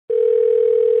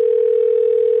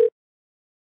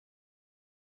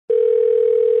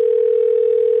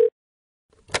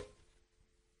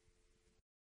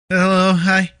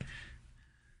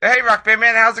Hey, Rock Band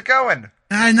Man, how's it going?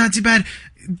 Not too bad.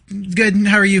 Good.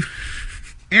 How are you?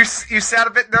 You sound a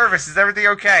bit nervous. Is everything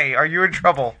okay? Are you in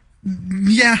trouble?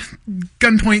 Yeah.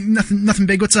 Gunpoint. Nothing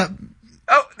big. What's up?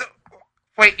 Oh,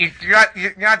 wait. You're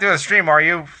not doing a stream, are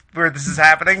you? Where this is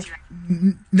happening?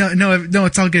 No.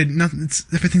 It's all good.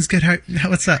 Everything's good.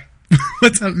 What's up?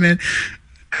 What's up, man?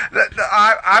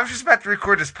 I was just about to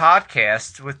record this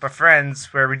podcast with my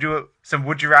friends where we do some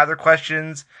Would You Rather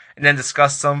questions and then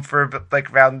discuss some for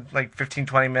around 15,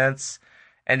 20 minutes.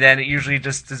 And then it usually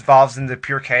just devolves into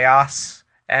pure chaos.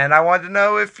 And I wanted to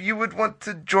know if you would want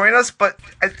to join us, but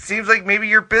it seems like maybe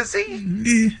you're busy.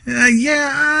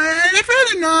 Yeah, I'd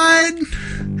rather not.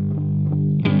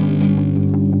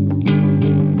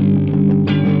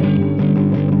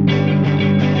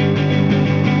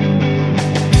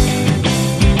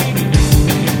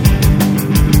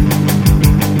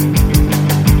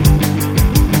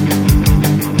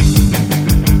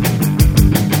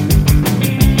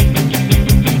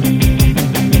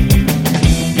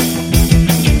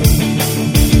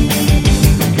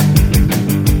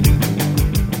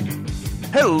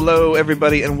 Hello,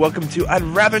 everybody, and welcome to I'd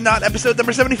Rather Not, episode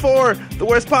number 74, the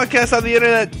worst podcast on the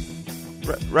internet,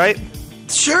 right?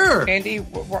 Sure. Andy,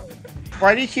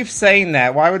 why do you keep saying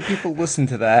that? Why would people listen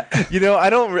to that? You know, I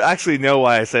don't actually know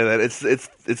why I say that.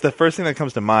 It's the first thing that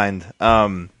comes to mind,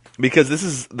 because this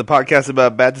is the podcast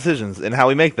about bad decisions and how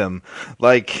we make them,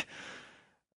 like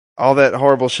all that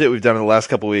horrible shit we've done in the last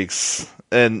couple weeks,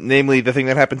 and namely the thing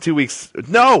that happened 2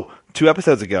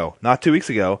 episodes ago, not 2 weeks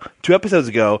ago, 2 episodes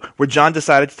ago, where John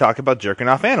decided to talk about jerking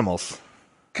off animals.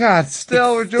 God,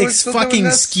 we're doing this?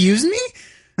 Excuse me?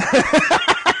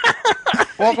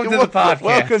 Welcome to the podcast.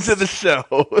 Welcome to the show.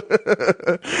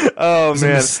 Oh,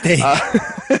 man. Mistake.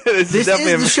 This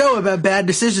is the show about bad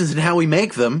decisions and how we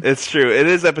make them. It's true. It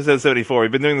is episode 74.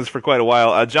 We've been doing this for quite a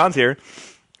while. John's here.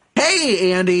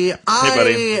 Hey, Andy.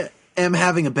 I am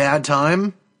having a bad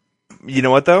time. You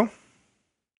know what, though?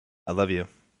 I love you.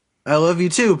 I love you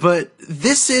too, but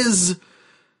this is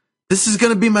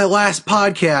going to be my last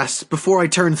podcast before I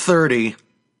turn 30.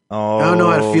 Oh, I don't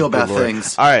know how to feel about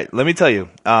things. All right, let me tell you.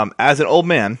 As an old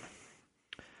man,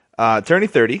 turning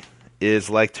 30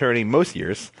 is like turning most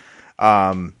years,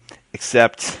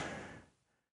 except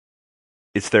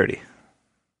it's 30.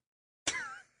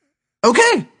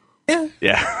 Okay.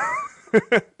 Yeah.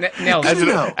 Now,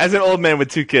 as an old man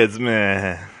with 2 kids,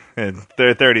 meh,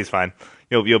 30 is fine.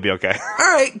 You'll be okay. All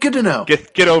right, good to know.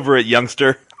 Get over it,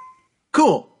 youngster.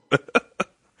 Cool.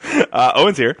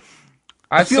 Owen's here.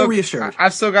 I feel reassured.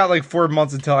 I've still got 4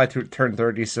 months until I turn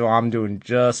 30, so I'm doing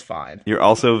just fine. You're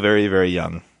also very, very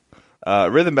young.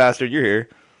 Rhythm Bastard, you're here.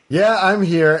 Yeah, I'm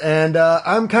here, and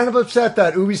I'm kind of upset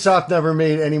that Ubisoft never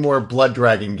made any more Blood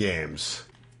Dragon games.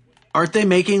 Aren't they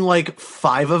making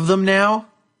 5 of them now?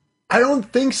 I don't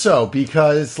think so,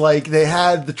 because they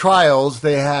had the Trials,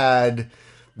 they had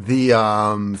the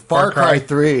Far Cry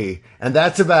 3, and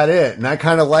that's about it. And I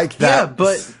kind of like that. Yeah,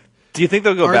 but do you think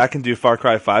they'll go back and do Far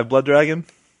Cry 5 Blood Dragon?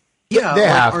 Yeah, they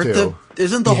have to.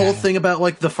 Isn't the whole thing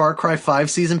about the Far Cry 5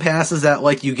 season pass is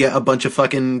that you get a bunch of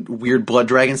fucking weird Blood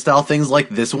Dragon style things? Like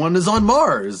this one is on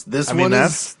Mars. That's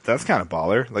kind of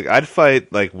baller. I'd fight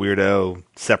weirdo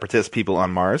separatist people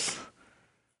on Mars.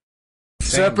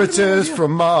 Separatists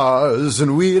from Mars,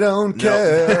 and we don't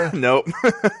care. Nope.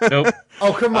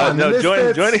 Oh, come on.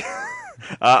 Joining.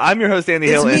 I'm your host, Andy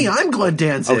Hill. It's me. I'm Glenn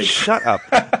Danzig. Oh, shut up.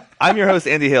 I'm your host,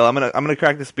 Andy Hill. I'm gonna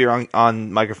crack this beer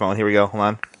on microphone. Here we go. Hold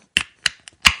on.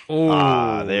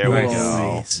 Oh, there we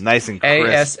go. Nice and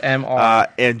crisp. ASMR.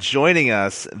 And joining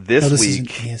us this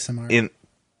week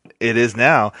it is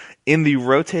now in the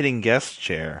rotating guest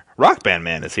chair. Rock Band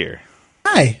Man is here.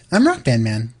 Hi, I'm Rock Band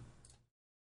Man.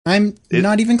 I'm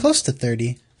not even close to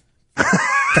 30.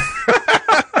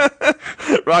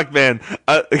 Rock Band.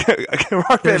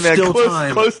 Rock Band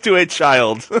Man, close to a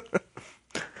child.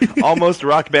 Almost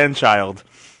Rock Band child.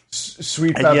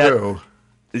 Sweet Babu.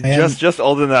 Just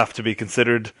old enough to be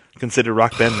considered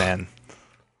Rock Band Man.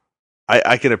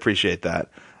 I can appreciate that.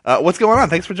 What's going on?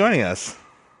 Thanks for joining us.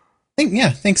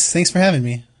 Thanks for having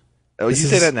me. Oh,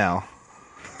 say that now.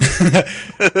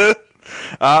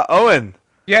 Owen.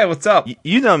 Yeah, what's up?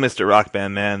 You know Mr. Rock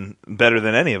Band Man better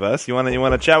than any of us. You want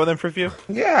to chat with him for a few?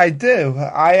 Yeah, I do.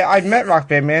 I met Rock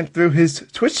Band Man through his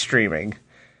Twitch streaming,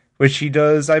 which he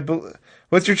does.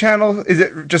 What's your channel? Is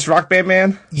it just Rock Band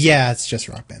Man? Yeah, it's just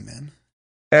Rock Band Man.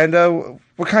 And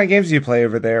what kind of games do you play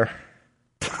over there?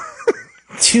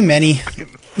 Too many.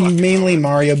 Mainly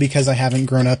Mario because I haven't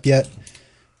grown up yet.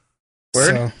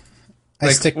 Word? So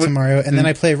I stick to Mario, and then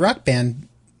I play Rock Band.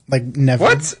 Never.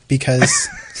 What? Because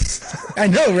I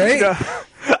know, right?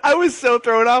 I was so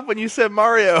thrown off when you said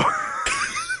Mario.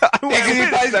 Because you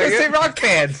thought he was going to say Rock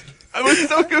Band. I was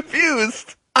so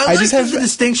confused. I I like just that have- the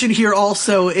distinction here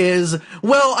also is,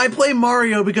 well, I play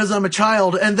Mario because I'm a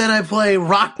child, and then I play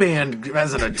Rock Band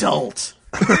as an adult.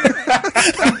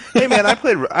 Hey man, I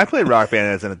played Rock Band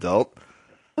as an adult.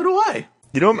 So do I.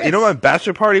 You know what my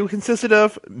bachelor party consisted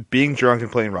of? Being drunk and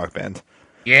playing Rock Band.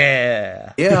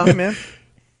 Yeah. Yeah, Hey man,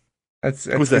 That's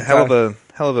it was a good hell time.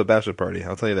 of a bachelor party.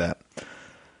 I'll tell you that.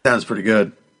 sounds pretty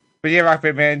good. But yeah, Rock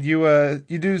Band, man, you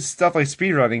do stuff like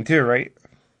speedrunning too, right?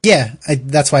 Yeah,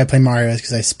 that's why I play Mario,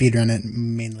 because I speedrun it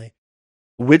mainly.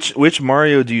 Which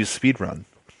Mario do you speedrun?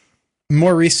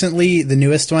 More recently, the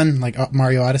newest one, like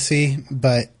Mario Odyssey,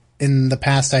 but in the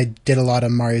past, I did a lot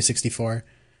of Mario 64.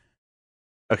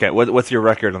 Okay, what's your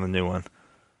record on the new one?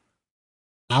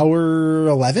 Hour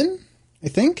 11, I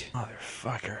think.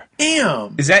 Motherfucker.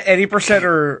 Damn. Is that 80%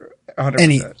 or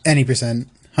 100%? Any percent.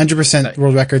 100%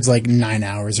 world record's like 9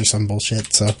 hours or some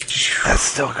bullshit, so That's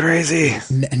still crazy.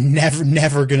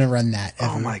 never gonna run that,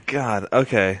 ever. Oh my god.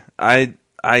 Okay. I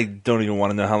don't even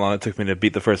want to know how long it took me to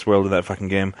beat the first world of that fucking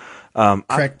game.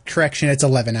 Correction, it's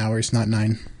 11 hours, not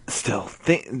 9. Still,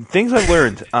 things I've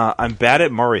learned. I'm bad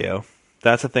at Mario.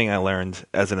 That's a thing I learned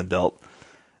as an adult.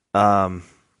 I'm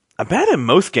bad at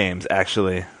most games,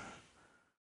 actually.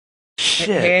 Shit.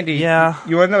 Andy, Yeah.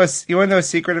 You want to know a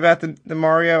secret about the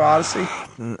Mario Odyssey?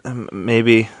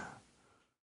 Maybe.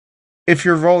 If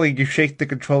you're rolling, you shake the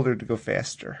controller to go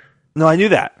faster. No, I knew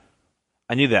that.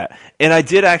 And I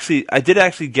did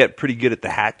actually get pretty good at the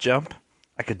hat jump.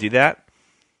 I could do that.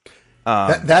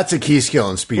 That's a key skill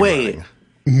in speedrunning.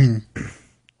 Wait.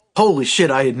 Holy shit,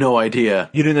 I had no idea.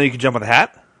 You didn't know you could jump on the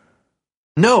hat?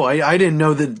 No, I didn't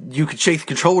know that you could shake the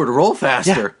controller to roll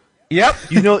faster. Yep.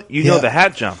 You know Yeah. the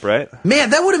hat jump, right? Man,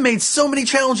 that would have made so many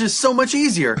challenges so much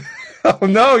easier. Oh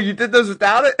no, you did those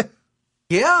without it?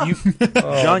 Yeah.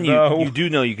 John, no. you do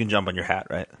know you can jump on your hat,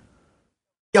 right?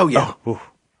 Oh, yeah. Ooh.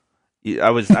 Yeah,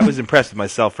 I was impressed with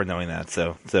myself for knowing that.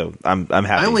 So I'm happy.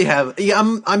 I only have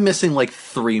I'm missing like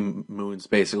 3 moons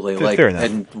basically, like, fair enough.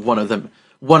 and one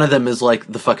of them is like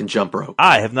the fucking jump rope.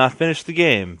 I have not finished the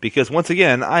game because once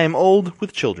again I am old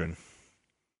with children.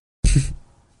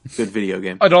 Good video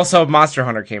game. And also, Monster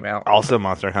Hunter came out. Also,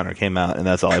 Monster Hunter came out, and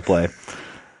that's all I play.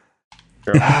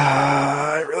 Sure.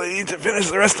 I really need to finish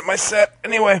the rest of my set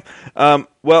anyway.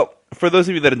 Well, for those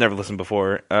of you that have never listened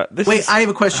before, this Wait, is... I have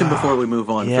a question before we move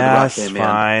on. Yeah, for the Rock Band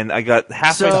fine. Man. I got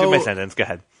halfway So- through my sentence. Go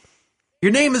ahead.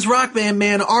 Your name is Rock Band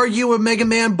Man. Are you a Mega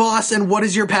Man boss? And what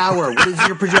is your power? What is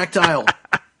your projectile?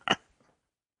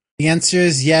 The answer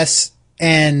is yes,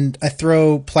 and I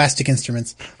throw plastic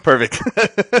instruments. Perfect.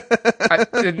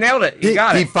 I nailed it. You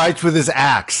got He it. fights with his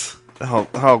axe.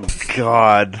 Oh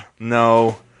God,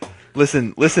 no.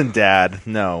 Listen, Dad.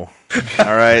 No. All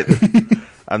right.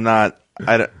 I'm not.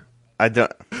 I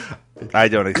don't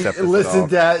accept this at all. Listen,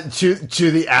 Dad, to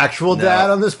the actual dad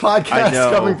on this I podcast,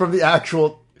 know. coming from the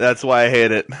actual. That's why I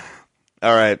hate it.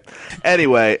 All right.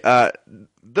 Anyway,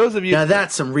 those of you. Now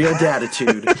that's some real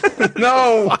datitude.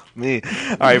 No. Me.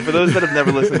 All right. For those that have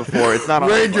never listened before, it's not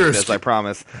always like Rangers. this, I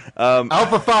promise.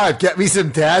 Alpha 5, get me some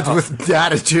dads with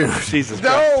datitude. Jesus No.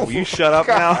 Christ. Will you shut up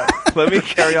now? Let me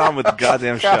carry on with the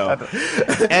goddamn show.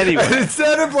 Anyway,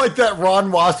 Instead of like that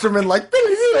Ron Wasserman, like,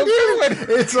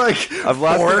 it's like I've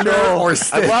lost Foreigner control. or I've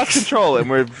Styx. lost control, and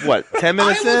we're what 10 I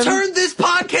minutes will in. turn this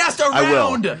podcast I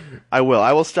will. around. I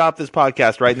will stop this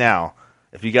podcast right now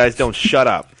if you guys don't shut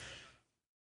up.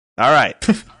 All right.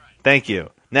 Thank you.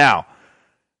 Now,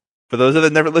 for those that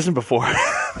have never listened before,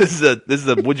 this is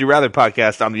a Would You Rather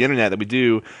podcast on the internet that we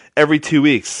do every 2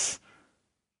 weeks.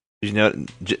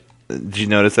 Did you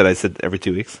notice that I said every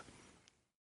 2 weeks?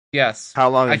 Yes. How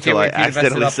long I until can't I wait for you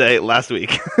to mess it accidentally up. say last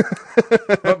week?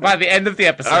 But by the end of the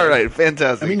episode. All right,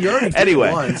 fantastic. I mean, you already did it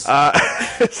anyway, once.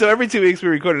 so every 2 weeks we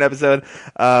record an episode.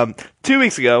 2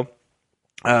 weeks ago,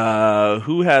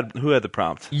 who had the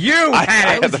prompt? You I had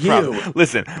had it. the was prompt. you.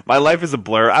 Listen, my life is a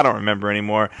blur. I don't remember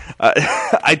anymore.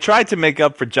 I tried to make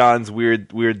up for John's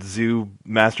weird zoo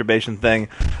masturbation thing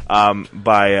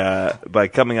by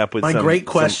coming up with My some great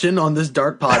question on this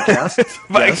dark podcast.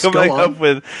 by Yes, go coming on. up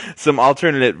with some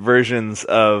alternate versions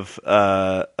of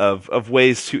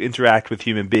ways to interact with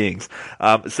human beings.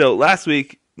 So last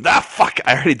week, I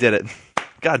already did it.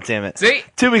 God damn it! See?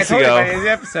 2 weeks I told you ago, by the end of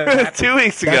the episode. 2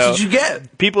 weeks That's ago, what you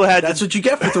get. people had That's to what you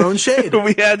get for throwing shade.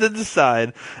 we had to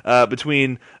decide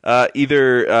between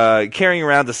either carrying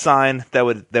around a sign that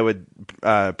would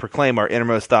proclaim our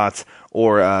innermost thoughts,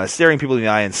 or staring people in the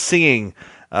eye and singing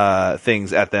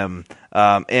things at them.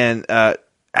 And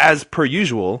as per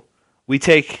usual, we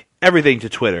take everything to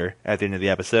Twitter at the end of the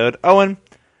episode. Owen,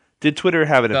 did Twitter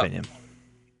have an No. opinion?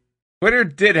 Twitter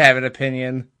did have an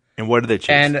opinion. And what did they choose?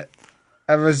 And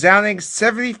a resounding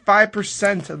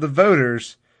 75% of the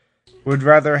voters would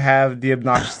rather have the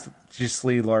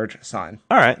obnoxiously large sign.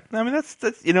 All right. I mean, that's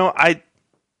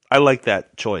I like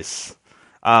that choice.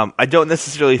 I don't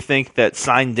necessarily think that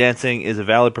sign dancing is a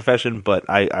valid profession, but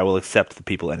I will accept the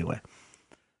people anyway.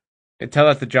 Tell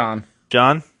that to John.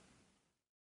 John?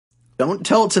 Don't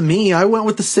tell it to me. I went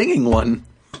with the singing one.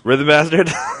 Rhythm Bastard?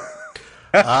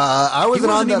 I wasn't, He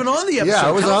wasn't even on the episode. Yeah,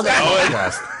 I was How's on the that?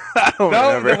 podcast. I don't No,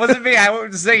 remember. it wasn't me. I went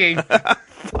with the singing.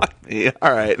 Fuck me.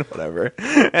 All right, whatever.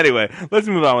 Anyway, let's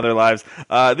move on with our lives.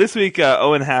 This week,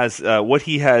 Owen has what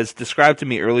he has described to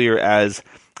me earlier as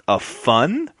a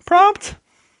fun prompt.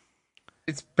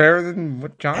 It's better than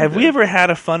what John Have did. we ever had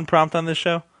a fun prompt on this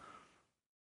show?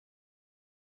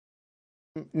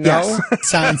 No. Yes.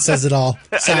 Silence says it all.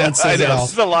 Silence I says it know, all.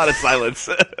 it's a lot of silence.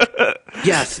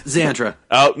 Yes, Xandra.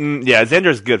 Oh, yeah,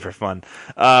 Xandra's good for fun.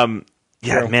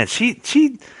 Yeah, True. man, she's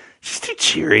too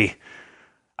cheery.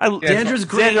 Xandra's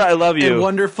great. Xandra, I love you. And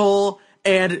wonderful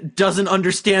and doesn't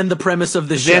understand the premise of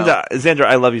the show. Xandra,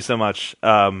 I love you so much.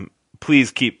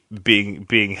 Please keep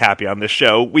being happy on this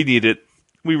show. We need it.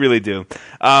 We really do.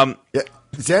 Yeah.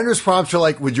 Xander's prompts are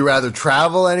like, would you rather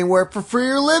travel anywhere for free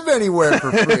or live anywhere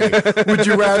for free? Would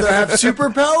you rather have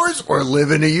superpowers or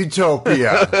live in a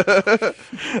utopia?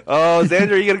 Oh,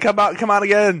 Xandra, you gonna come on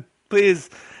again, please?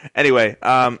 Anyway,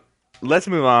 let's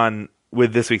move on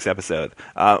with this week's episode.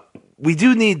 We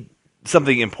do need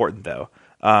something important though,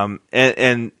 and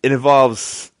it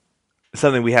involves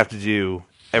something we have to do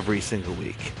every single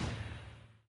week.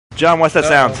 John, what's that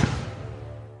sound?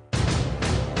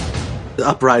 The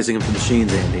uprising of the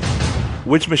machines, Andy.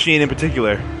 Which machine in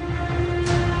particular?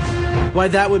 Why,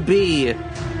 that would be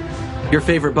your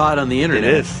favorite bot on the internet.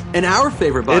 It is. And our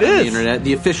favorite bot It on the is. internet,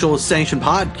 the official sanctioned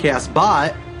podcast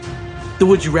bot, the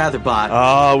Would You Rather bot.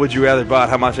 Oh, would you rather bot?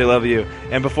 How much I love you.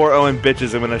 And before Owen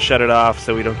bitches, I'm going to shut it off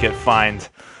so we don't get fined.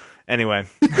 Anyway.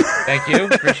 Thank you.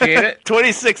 Appreciate it.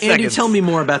 26 Andy, seconds. tell me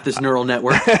more about this neural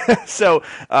network. So,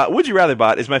 Would You Rather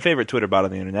bot is my favorite Twitter bot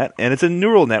on the internet, and it's a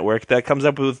neural network that comes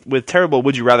up with terrible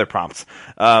Would You Rather prompts.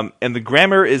 And the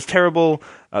grammar is terrible,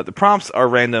 the prompts are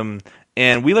random,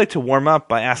 and we like to warm up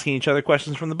by asking each other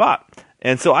questions from the bot.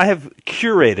 And so I have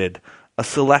curated a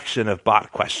selection of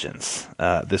bot questions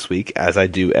this week, as I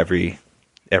do every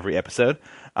episode.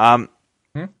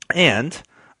 And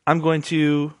I'm going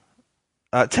to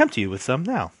tempt you with some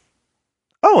now.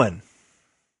 Owen.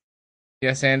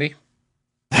 Yes, Andy.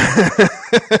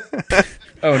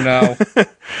 Oh no.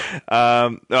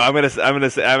 No, I'm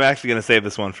actually gonna save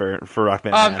this one for Rock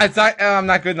Band. I'm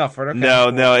not good enough for it. Okay.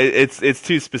 No, it's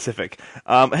too specific.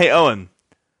 Hey Owen,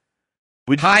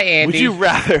 Hi, Andy. would you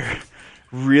rather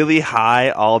really high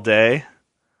all day,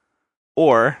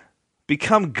 or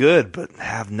become good but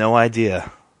have no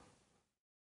idea?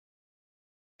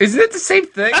 Isn't it the same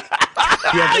thing? Yeah,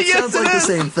 that Yes, sounds it like is.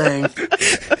 the same thing.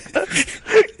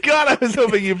 God, I was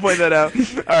hoping you'd point that out.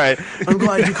 All right. I'm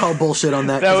glad you called bullshit on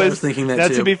that because I was thinking that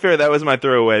too. To be fair, that was my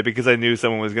throwaway because I knew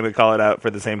someone was going to call it out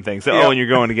for the same thing. So, Yeah. Owen, you're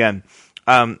going again.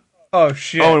 Oh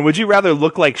shit. Owen, would you rather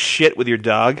look like shit with your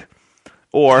dog,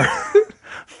 or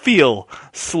feel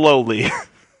slowly?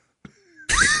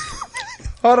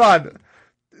 Hold on.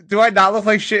 Do I not look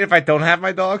like shit if I don't have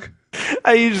my dog?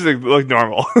 I usually look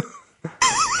normal.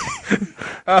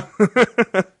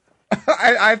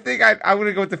 I think I'm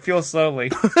gonna go with the feel slowly.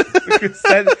 Because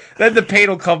then the pain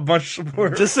will come much more.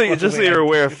 just so you're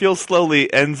aware, feel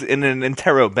slowly ends in an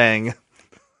interrobang.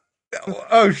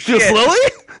 Oh Feel shit. slowly?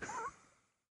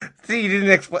 See, you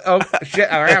didn't explain. Oh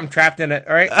shit! All right, I'm trapped in it.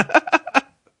 All right.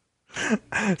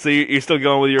 So you're still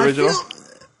going with your original?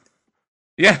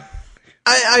 Yeah.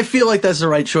 I feel like that's the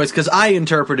right choice because I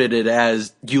interpreted it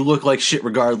as you look like shit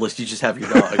regardless. You just have your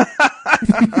dog.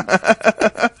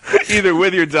 Either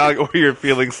with your dog or you're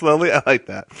feeling slowly. I like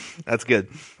that. That's good.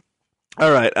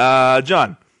 All right,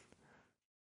 John.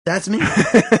 That's me.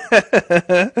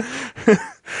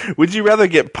 Would you rather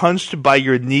get punched by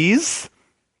your niece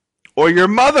or your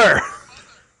mother?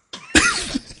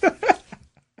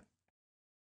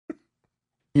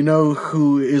 You know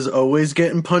who is always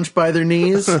getting punched by their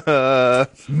knees? My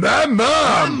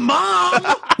mom! Mom!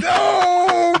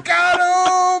 No,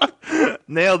 got him.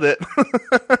 Nailed it.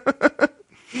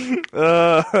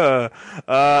 All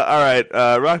right,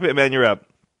 Rockbit Man, you're up.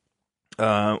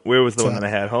 Where was the one that I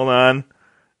had? Hold on.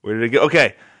 Where did it go?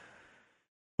 Okay.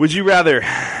 Would you rather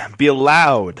be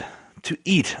allowed to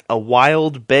eat a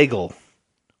wild bagel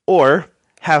or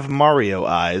have Mario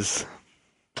eyes?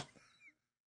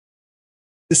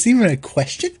 Is this even a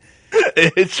question?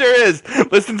 It sure is.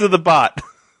 Listen to the bot.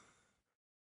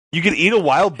 You could eat a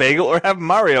wild bagel or have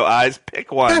Mario eyes.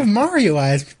 Pick I have one. Mario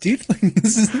eyes, dude.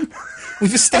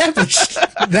 We've established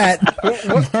that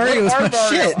Mario is what are my Mario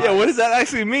shit. Yeah, what does that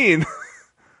actually mean?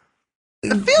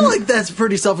 I feel like that's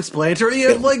pretty self-explanatory. You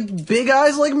have like big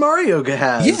eyes like Mario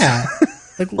has. Yeah.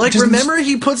 Like just- remember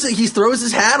he throws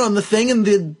his hat on the thing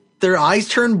and their eyes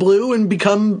turn blue and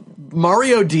become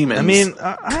Mario demons. I mean,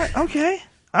 okay.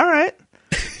 All right.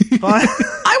 Fine.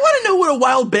 I want to know what a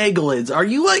wild bagel is. Are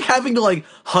you like having to like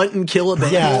hunt and kill a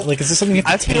bagel? Yeah, like is this something you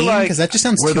have I to feel tame? like Because that just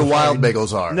sounds Where too the wild hard.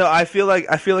 bagels are. No, I feel like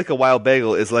a wild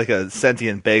bagel is like a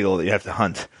sentient bagel that you have to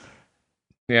hunt.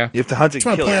 Yeah. You have to hunt and Just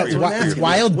wanna kill point it. out That's what I'm asking.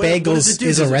 Wild What does Bagels it do?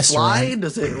 is a Does it restaurant. fly?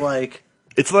 Does it like?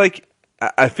 It's like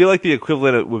I feel like the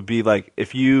equivalent would be like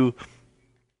if you.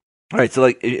 All right, so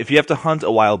like if you have to hunt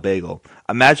a wild bagel,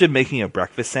 imagine making a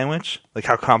breakfast sandwich. Like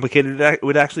how complicated it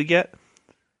would actually get.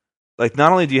 Like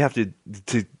not only do you have to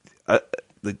like,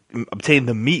 obtain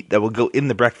the meat that will go in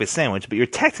the breakfast sandwich, but you're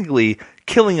technically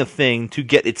killing a thing to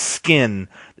get its skin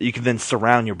that you can then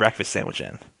surround your breakfast sandwich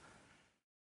in.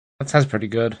 That sounds pretty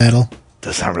good. Metal.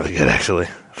 Does sound really good, actually.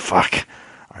 Fuck.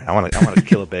 All right, I want to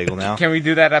kill a bagel now. Can we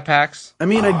do that at PAX? I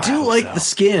mean, I do hope like so. the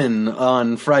skin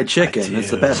on fried chicken. It's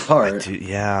the best part.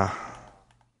 Yeah.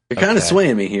 You're kind of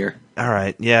swaying me here. All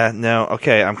right. Yeah. No.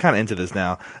 Okay. I'm kind of into this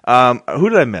now. Who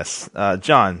did I miss?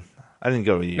 John. I didn't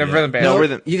go with you. No, yet. Rhythm Bastard. No, Nope,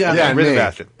 Rhythm. you got Yeah, Rhythm me.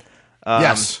 Bastard.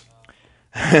 Yes.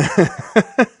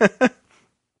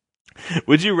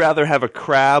 Would you rather have a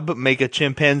crab make a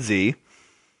chimpanzee,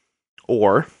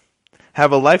 or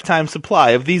have a lifetime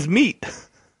supply of these meat?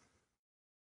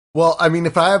 Well, I mean,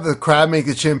 if I have the crab make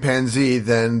a chimpanzee,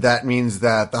 then that means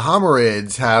that the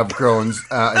hominids have grown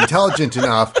intelligent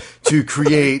enough to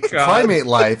create God. primate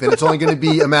life, and it's only going to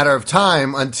be a matter of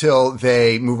time until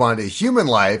they move on to human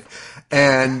life.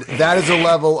 And that is a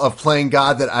level of playing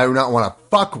God that I do not want to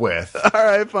fuck with. All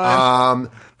right. Fine.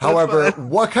 However,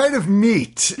 what kind of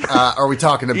meat are we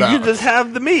talking You about? can just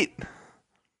have the meat.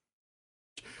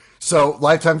 So,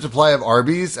 lifetime supply of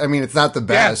Arby's. I mean, it's not the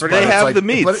best. but but They it's have like, the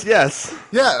meats. but- Yes.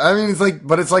 Yeah, I mean,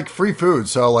 it's like free food.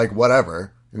 So, like,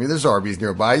 whatever. I mean, there's Arby's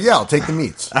nearby. Yeah, I'll take the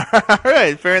meats. All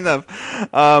right. Fair enough.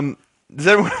 Does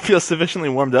everyone feel sufficiently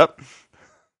warmed up?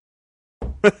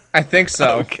 I think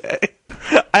so. Okay.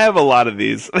 I have a lot of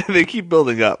these. They keep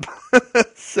building up.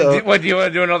 So What, do you want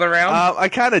to do another round? I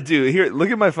kind of do. Here, look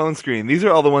at my phone screen. These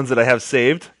are all the ones that I have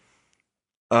saved.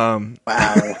 Wow.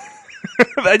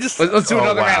 I just. Let's do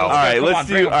another wow. round. All right, Come let's on,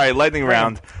 do. bring All 'em. right, lightning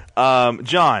Bring round.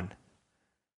 John,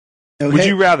 Okay. would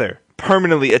you rather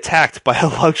permanently attacked by a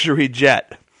luxury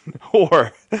jet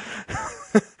or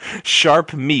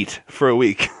sharp meat for a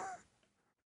week?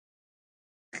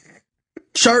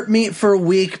 Sharp meat for a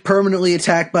week, permanently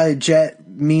attacked by a jet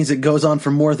means it goes on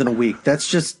for more than a week. That's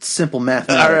just simple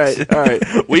mathematics. All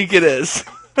right. Week it is.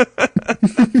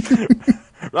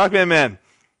 Rockman Man,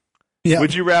 Yeah.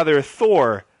 would you rather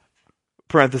Thor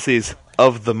 (parentheses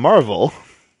of the Marvel)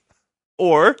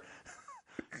 or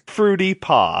Fruity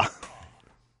Paw?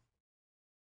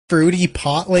 Fruity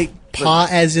paw, like paw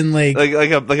as in like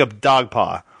Like a dog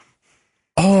paw.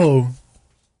 oh.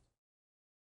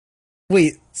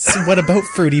 Wait, so what about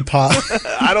Fruity Paw?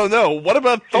 I don't know. What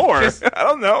about Thor? Just- I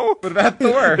don't know. What about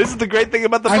Thor? This is the great thing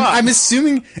about the box. I'm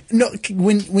assuming no.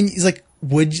 When he's like,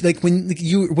 would you, like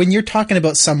when you're talking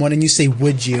about someone and you say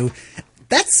would you,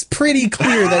 that's pretty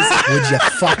clear. That's would you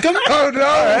fuck him? Oh no!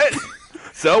 All right.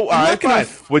 So, all right, not gonna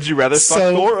fine. Would you rather fuck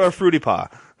So- Thor or Fruity Paw?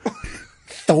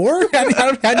 Thor? I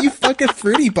mean, how do you fuck a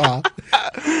Fruity Paw?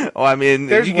 Oh, I mean,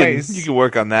 There's you can ways.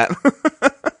 work on that.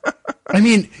 I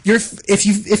mean,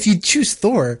 if you choose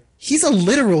Thor, he's a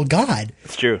literal god.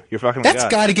 It's true. You're fucking. That's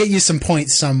God. got to get you some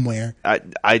points somewhere.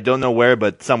 I don't know where,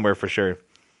 but somewhere for sure.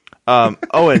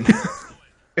 Owen,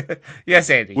 Yes,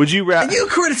 Andy. would you rather? You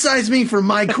criticize me for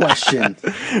my question.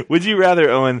 Would you rather,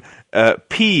 Owen,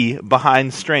 pee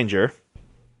behind stranger,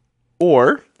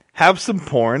 or have some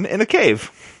porn in a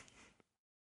cave?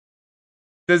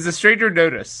 Does the stranger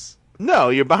notice? No,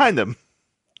 you're behind him.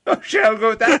 Oh shit! I'll go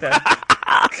with that then.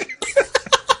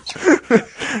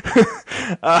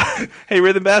 Hey,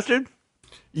 Rhythm Bastard.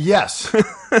 Yes.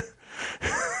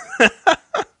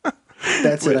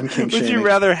 That's it. I'm king Would you shaming.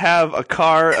 rather have a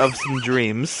car of some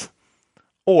dreams,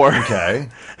 or Okay.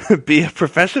 be a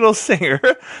professional singer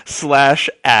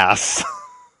 / ass?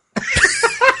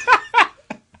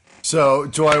 So,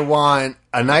 do I want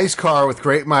a nice car with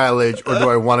great mileage, or do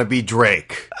I want to be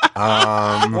Drake?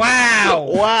 Wow!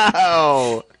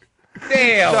 Wow.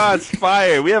 Damn! Shots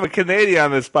fired. We have a Canadian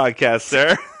on this podcast,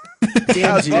 sir.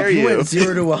 Damn, dude, dare you you. went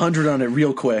 0 to 100 on it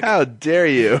real quick. How dare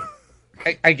you?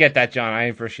 I get that, John. I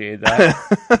appreciate that.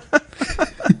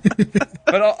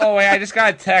 But wait, I just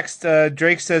got a text.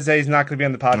 Drake says that he's not going to be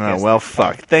on the podcast. Oh, well,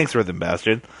 fuck. Thanks, Rhythm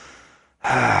Bastard.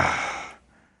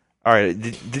 All right,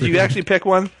 did you actually pick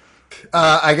one?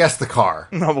 I guess the car.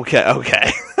 Okay. All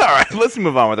right, let's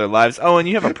move on with our lives. Owen,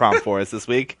 you have a prompt for us this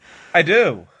week. I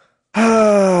do.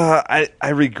 I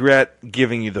regret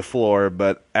giving you the floor,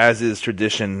 but as is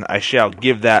tradition, I shall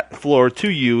give that floor to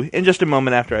you in just a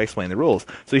moment after I explain the rules.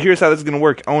 So here's how this is going to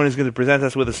work. Owen is going to present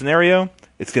us with a scenario.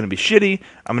 It's going to be shitty.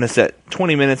 I'm going to set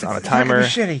 20 minutes on a timer.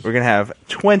 We're going to have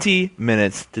 20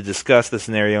 minutes to discuss the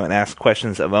scenario and ask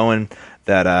questions of Owen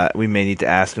that we may need to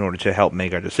ask in order to help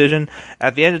make our decision.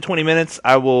 At the end of 20 minutes,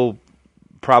 I will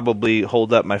probably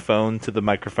hold up my phone to the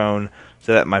microphone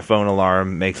so that my phone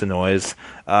alarm makes a noise.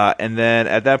 And then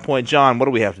at that point, John, what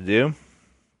do we have to do?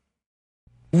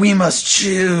 We must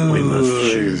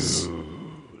choose.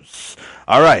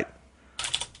 All right.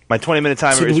 My 20-minute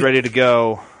timer is ready to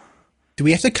go. Do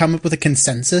we have to come up with a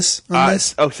consensus on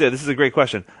this? Oh, so this is a great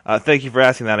question. Thank you for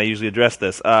asking that. I usually address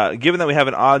this. Given that we have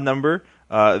an odd number,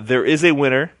 there is a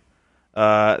winner.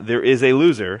 There is a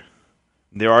loser.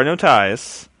 There are no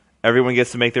ties. Everyone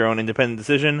gets to make their own independent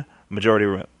decision.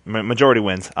 Majority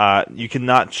wins. You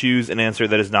cannot choose an answer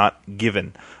that is not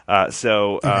given.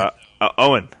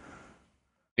 Owen.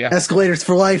 Yeah. Escalators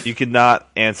for life. You cannot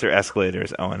answer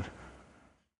escalators, Owen.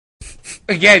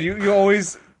 Again, you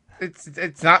always...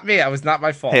 It's not me. It was not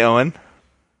my fault. Hey, Owen.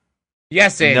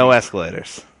 Yes, Andy. No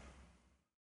escalators.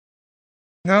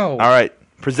 No. All right.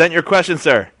 Present your question,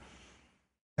 sir.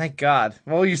 Thank God.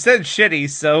 Well, you said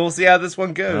shitty, so we'll see how this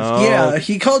one goes. Oh. Yeah,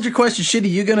 he called your question shitty.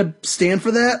 You gonna stand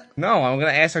for that? No, I'm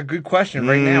going to ask a good question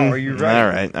right now. Are you ready? All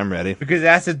right. I'm ready. Because it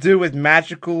has to do with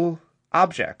magical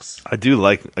objects. I do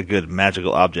like a good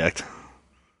magical object.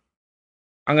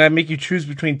 I'm going to make you choose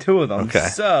between two of them. Okay.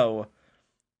 So,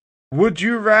 would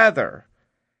you rather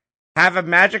have a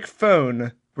magic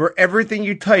phone where everything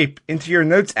you type into your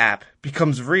notes app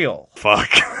becomes real? Fuck.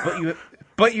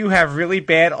 But you have really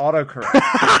bad autocorrect.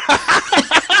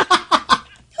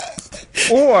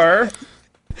 Or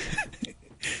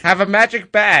have a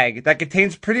magic bag that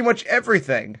contains pretty much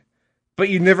everything, but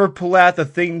you never pull out the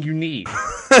thing you need.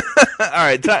 All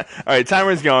right,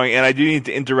 timer's going, and I do need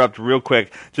to interrupt real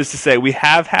quick just to say we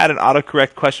have had an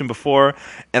autocorrect question before,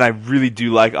 and I really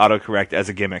do like autocorrect as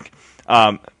a gimmick.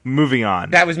 Moving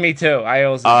on. That was me too. I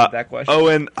also did that question.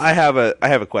 Owen, I have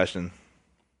a question.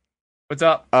 What's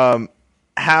up?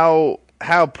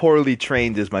 How poorly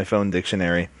trained is my phone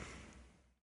dictionary?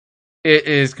 It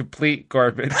is complete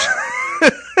garbage.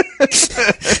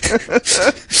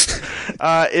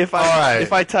 If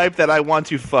I type that I want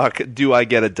to fuck, do I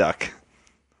get a duck?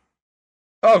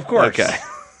 Oh, of course. Okay.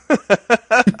 All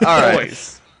right.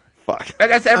 Always. Fuck.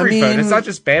 That's every phone. It's not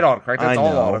just bad autocorrect. I That's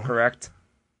all know. autocorrect.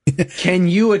 Can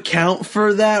you account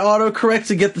for that autocorrect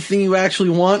to get the thing you actually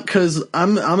want? Because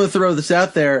I'm gonna throw this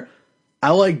out there. I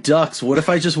like ducks. What if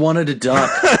I just wanted a duck?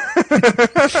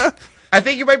 I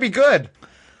think you might be good.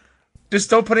 Just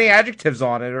don't put any adjectives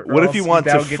on it. What if you want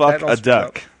to fuck a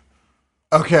duck?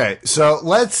 Okay, so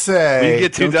let's say... Will you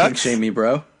get two Don't kink ducks? shame me,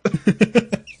 bro. My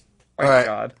All right.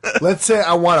 God. Let's say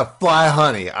I want a fly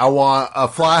honey. I want a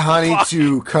fly honey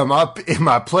to come up in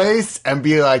my place and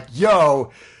be like,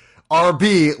 yo,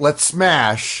 RB, let's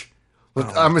smash. I'm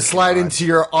going to slide into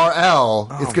your RL.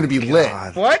 It's going to be lit.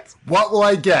 What? What will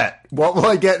I get? What will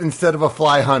I get instead of a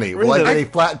fly honey? Will I get a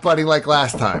flat buddy like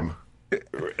last time?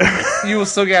 You will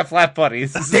still get flat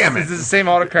buddies. Damn it. This is the same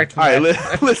autocorrect. All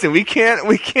right, listen. We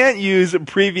can't use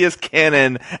previous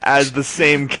canon as the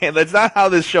same canon. That's not how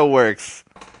this show works.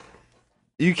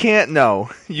 You can't. No,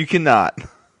 you cannot.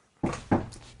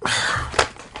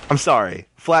 I'm sorry.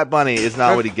 Flat bunny is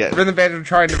not what he gets. Rhythm Band are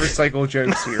trying to recycle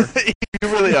jokes here. You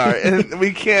really are, and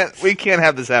we can't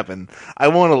have this happen. I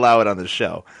won't allow it on this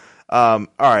show. All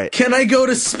right. Can I go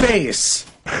to space?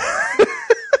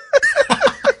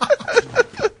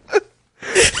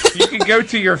 You can go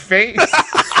to your face.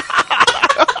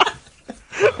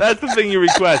 That's the thing you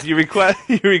request. You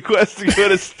request to go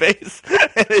to space,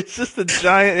 and it's just a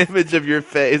giant image of your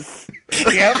face.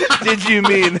 Yep. Did you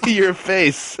mean your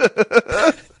face?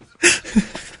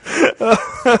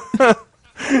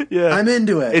 Yeah, I'm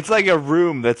into it. it's like a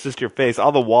room that's just your face.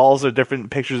 All the walls are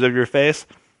different pictures of your face.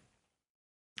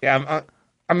 Yeah,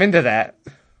 I'm into that.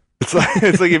 It's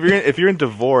like if you're into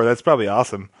Vor, that's probably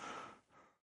awesome.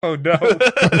 Oh no.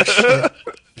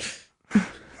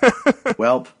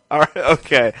 Well, All right,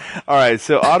 okay, all right.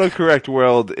 So autocorrect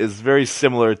world is very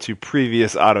similar to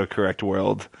previous autocorrect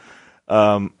world,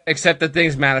 Except that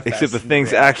things manifest. except the in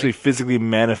things reality. actually physically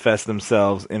manifest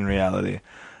themselves in reality.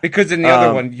 Because in the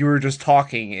other one, you were just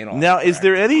talking in all. Now, is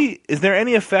there any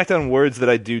effect on words that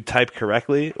I do type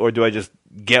correctly, or do I just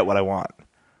get what I want.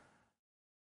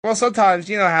 Well, sometimes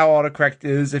you know how autocorrect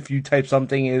is. If you type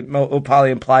something, it'll probably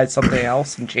imply something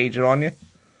else and change it on you.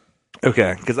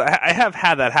 Okay, because I have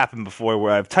had that happen before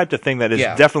where I've typed a thing that is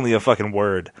definitely a fucking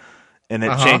word, and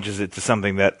it changes it to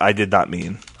something that I did not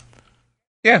mean.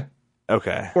 Yeah.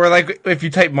 Okay. Or like if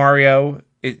you type Mario,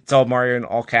 it's all Mario in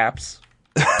all caps.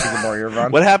 The Mario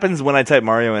run. What happens when I type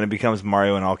Mario and it becomes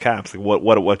Mario in all caps? Like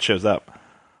what shows up?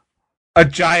 A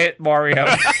giant Mario.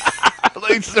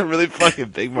 Like just a really fucking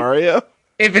big Mario.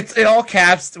 If it's in all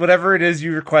caps, whatever it is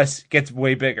you request gets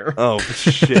way bigger. Oh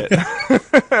shit.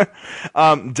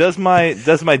 Does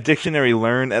my dictionary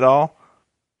learn at all?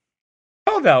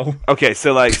 Oh no. Okay,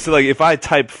 so like if I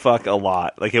type fuck a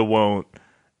lot, like it won't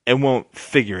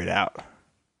figure it out.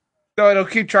 No, it'll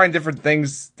keep trying different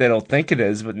things that it'll think it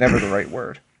is, but never the right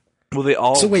word. Will they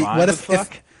all? So wait, rhyme what with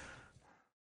fuck?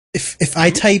 if I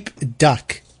type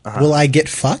duck, will I get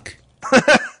fuck?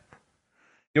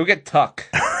 You'll get tuck.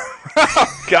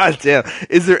 God damn!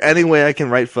 Is there any way I can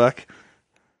write fuck?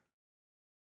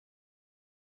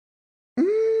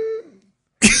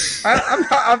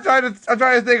 I'm trying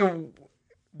to think of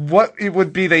what it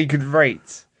would be that you could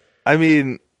write. I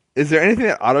mean, is there anything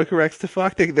that autocorrects to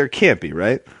fuck? There can't be,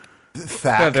 right?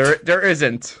 Fact. No, there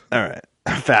isn't. All right,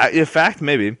 fact. Yeah, fact.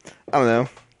 Maybe. I don't know.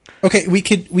 Okay, we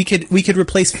could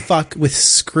replace fuck with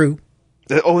screw.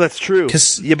 Oh, that's true.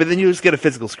 'Cause- Yeah, but then you just get a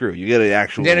physical screw. You get an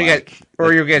actual. Then you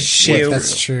you'll get Shit, you.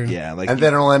 that's true. Yeah, like And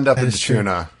then it'll end up in is true.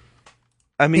 tuna.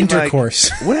 I mean, Intercourse.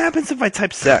 Like, what happens if I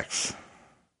type sex?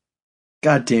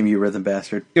 God damn you, rhythm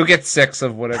bastard. You'll get 6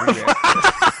 of whatever you get.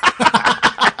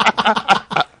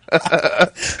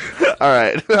 All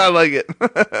right, I like it.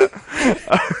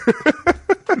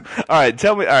 All right,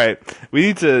 tell me. All right, we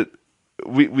need to.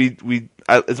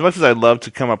 As much as I love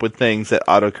to come up with things that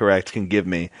autocorrect can give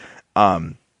me,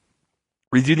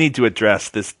 we do need to address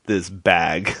this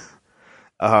bag.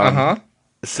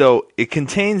 So it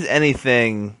contains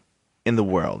anything in the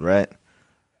world, right?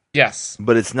 Yes.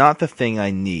 But it's not the thing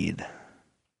I need.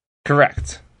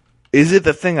 Correct. Is it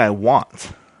the thing I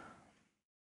want?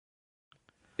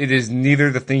 It is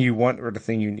neither the thing you want or the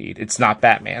thing you need. It's not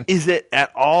Batman. Is it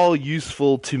at all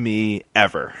useful to me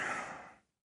ever?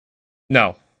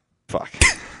 No. Fuck.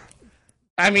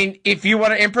 I mean, if you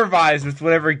want to improvise with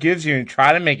whatever it gives you and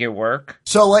try to make it work,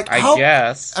 So, like, I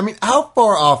guess. I mean, how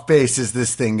far off base is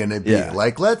this thing going to be? Yeah.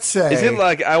 Like, let's say. Is it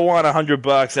like I want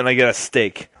 $100 and I get a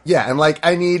steak? Yeah, and like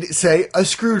I need, say, a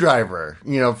screwdriver,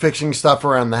 fixing stuff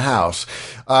around the house.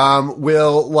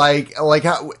 Will like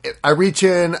how I reach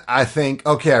in, I think,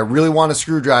 okay, I really want a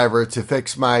screwdriver to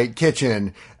fix my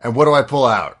kitchen, and what do I pull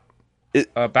out?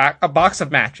 A box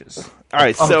of matches. All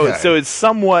right, so Okay. so it's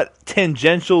somewhat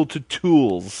tangential to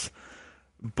tools,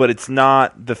 but it's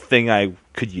not the thing I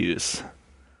could use.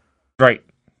 Right.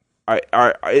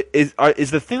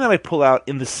 Is the thing that I pull out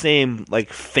in the same like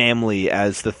family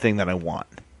as the thing that I want?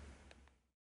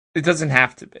 It doesn't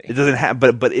have to be. It doesn't have,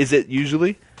 but is it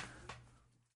usually?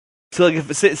 So like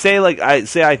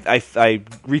if I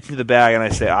reach into the bag and I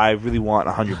say I really want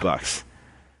 $100.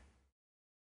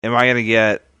 Am I gonna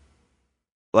get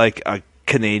like a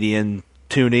Canadian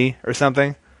toonie or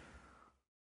something?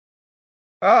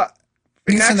 You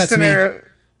can send that to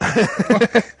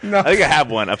me. No. I think I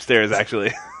have one upstairs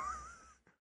actually.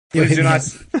 Please do not,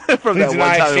 From please that do one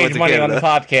not time we went exchange to money on the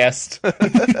Canada.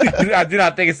 podcast. I do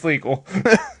not think it's legal.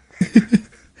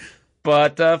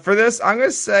 But for this, I'm going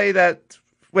to say that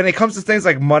when it comes to things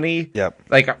like money, Yep.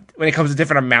 like when it comes to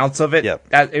different amounts of it, Yep.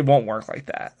 that it won't work like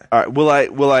that. All right.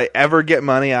 Will I ever get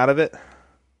money out of it?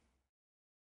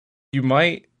 You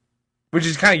might, which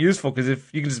is kind of useful because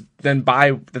if you can just then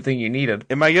buy the thing you needed.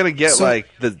 Am I gonna get So- like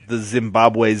the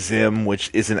Zimbabwe Zim, which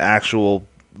is an actual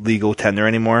legal tender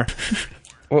anymore?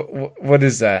 What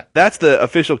is that? That's the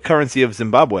official currency of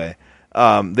Zimbabwe.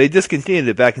 They discontinued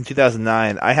it back in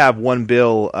 2009. I have one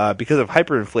bill because of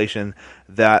hyperinflation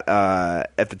that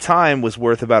at the time was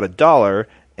worth about $1,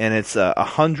 and it's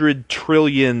 100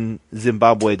 trillion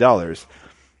Zimbabwe dollars.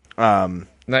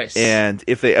 Nice. And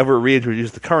if they ever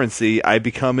reintroduce the currency, I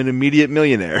become an immediate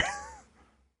millionaire.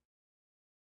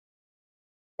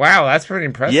 Wow, that's pretty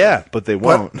impressive. Yeah, but they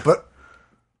won't.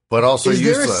 But also Is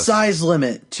there a useless. size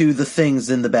limit to the things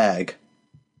in the bag?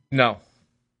 No.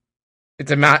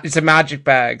 It's a magic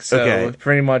bag, so Okay.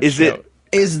 pretty much. Is it-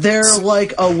 Is there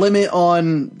like a limit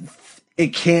on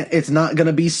it's not going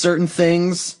to be certain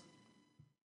things?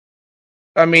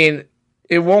 I mean,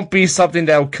 it won't be something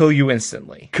that will kill you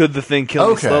instantly. Could the thing kill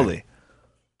me Okay. slowly?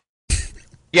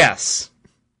 Yes.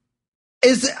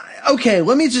 Okay,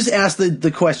 let me just ask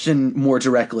the question more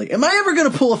directly. Am I ever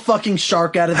going to pull a fucking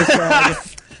shark out of this bag?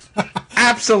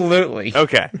 Absolutely.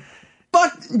 Okay.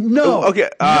 Fuck no. Okay.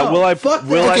 No, will I fuck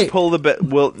will that. I pull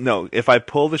the no? If I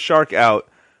pull the shark out,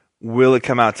 will it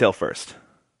come out tail first?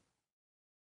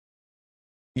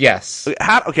 Yes.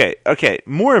 Okay.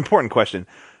 More important question: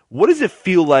 what does it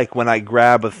feel like when I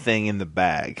grab a thing in the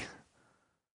bag?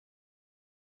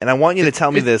 And I want you to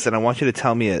tell me this, and I want you to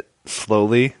tell me it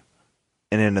slowly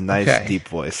and in a nice, deep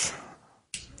voice.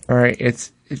 All right. It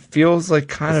feels like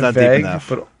kind It's of not deep vague, enough.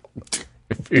 but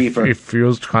it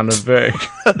feels kind of vague,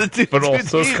 but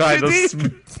also kind of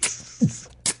smooth.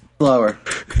 Slower.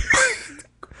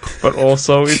 But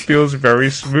also, it feels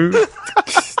very smooth.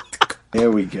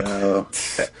 There we go.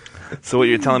 So what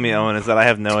you're telling me, Owen, is that I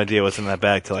have no idea what's in that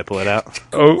bag till I pull it out.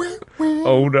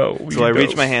 Oh no! So I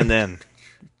reach my hand in.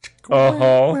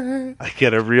 I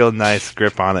get a real nice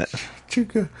grip on it.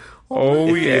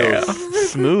 Oh yeah!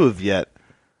 Smooth yet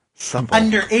supple.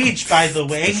 Underage, by the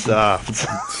way. Soft.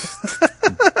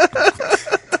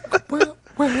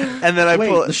 And then I Wait,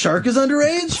 pull. the shark is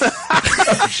underage?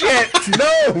 Shit!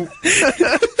 No!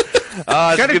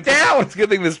 Shut it down! It's a good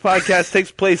thing this podcast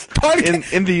takes place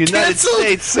in the United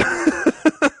States.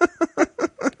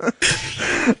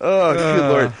 Oh, good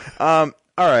lord. All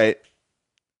right.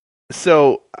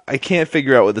 So I can't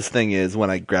figure out what this thing is when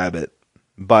I grab it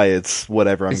by its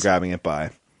whatever I'm grabbing it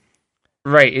by.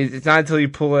 Right. It's not until you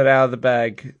pull it out of the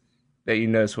bag that you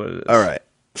notice what it is. All right.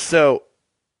 So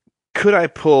could I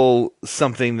pull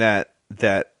something that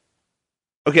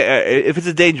okay, if it's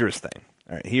a dangerous thing.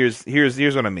 All right, here's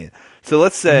what I mean. So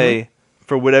let's say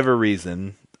for whatever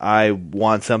reason I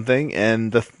want something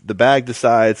and the bag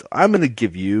decides I'm going to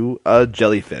give you a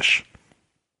jellyfish.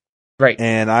 Right.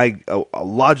 And I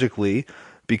logically,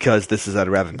 because this is I'd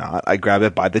rather not, I grab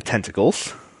it by the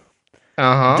tentacles.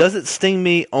 Uh-huh. Does it sting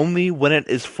me only when it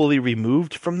is fully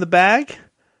removed from the bag?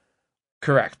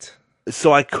 Correct.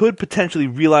 So I could potentially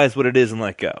realize what it is and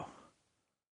let go.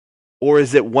 Or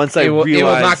is it once I realize... It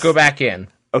will not go back in.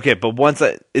 Okay, but once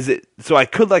so I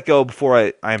could let go before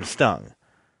I am stung.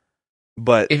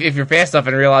 But if you're fast enough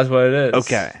and realize what it is.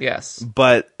 Okay. Yes.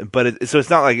 But so it's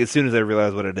not like as soon as I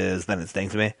realize what it is, then it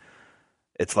stings me.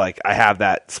 It's like I have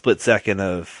that split second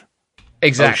of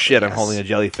exactly. Oh shit, I'm yes. holding a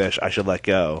jellyfish. I should let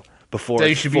go before. So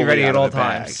you it's should be fully ready out at of all the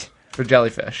bag. times for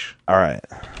jellyfish. All right.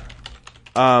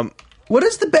 What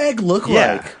does the bag look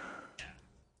Yeah.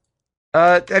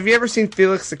 like? Have you ever seen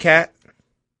Felix the cat?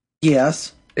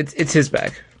 Yes. It's his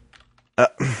bag.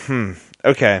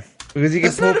 Okay. Because you can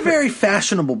That's not a very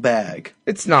fashionable bag.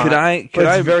 It's not. Could I? But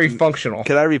it's very functional.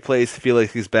 Could I replace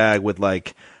Felix's bag with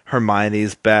like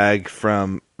Hermione's bag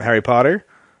from Harry Potter?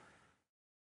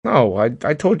 No,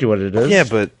 I told you what it is. Yeah,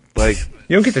 but like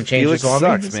you don't get to change Felix this on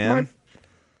sucks, me. It's man. mine.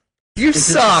 You Is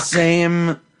suck.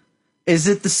 Is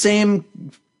it the same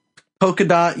polka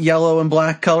dot yellow and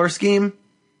black color scheme?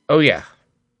 Oh yeah.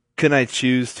 Can I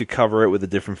choose to cover it with a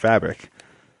different fabric?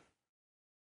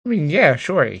 I mean, yeah,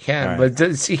 sure you can, All right. but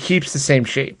it keeps the same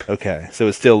shape. Okay, so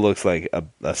it still looks like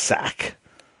a sack.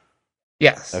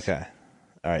 Yes. Okay.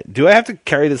 All right. Do I have to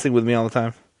carry this thing with me all the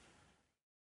time?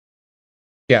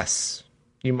 Yes.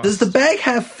 You must. Does the bag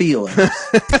have feelings?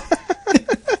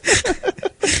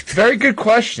 Very good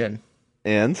question.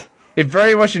 And? It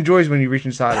very much enjoys when you reach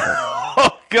inside of it.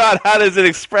 Oh, God, how does it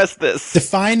express this?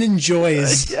 Define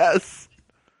enjoys. Yes.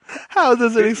 How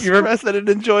does it express that it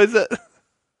enjoys it?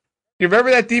 You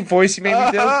remember that deep voice you made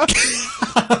me do?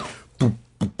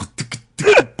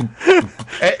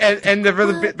 and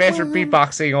the master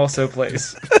beatboxing also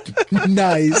plays.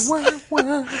 Nice.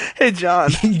 Hey, John.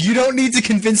 You don't need to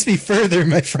convince me further,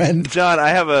 my friend. John, I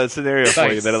have a scenario for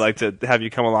you Nice. that I'd like to have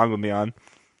you come along with me on.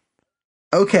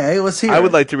 Okay, let's hear I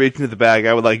would it. like to reach into the bag.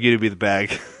 I would like you to be the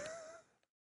bag.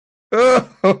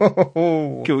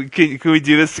 Oh. Can we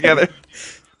do this together?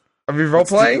 Are we role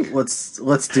playing?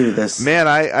 Let's do this. Man,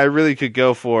 I really could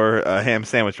go for a ham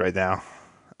sandwich right now.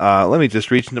 Let me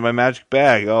just reach into my magic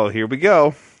bag. Oh, here we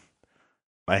go.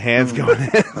 My hand's going in.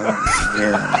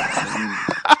 Yeah.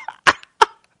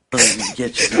 Let me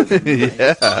get you.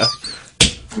 Yeah.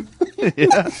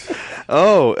 Yeah.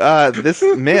 Oh, this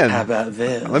man. How about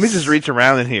this? Let me just reach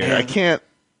around in here. Yeah. I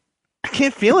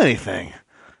can't feel anything.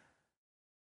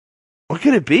 What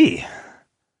could it be?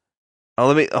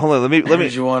 Oh, hold on. Let me.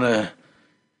 Did you want a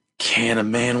can of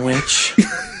manwich?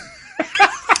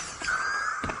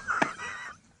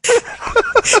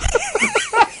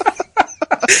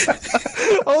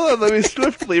 Hold on. Let me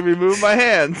swiftly remove my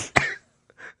hands.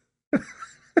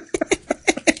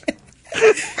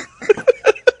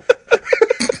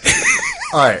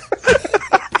 All right.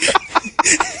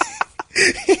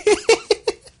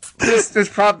 This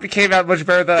probably came out much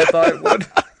better than I thought it would.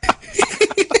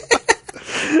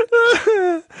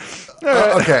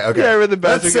 Okay. Yeah, I read the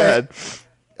bastard. Let's Go say- ahead.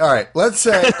 All right, let's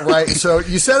say, right, so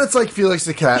you said it's like Felix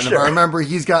the Cat, and if I remember,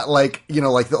 he's got like,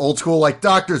 like the old school, like,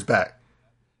 doctor's bag.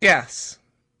 Yes.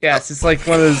 Yes, it's like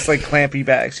one of those like clampy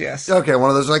bags, yes. Okay,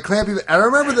 one of those like clampy. I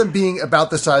remember them being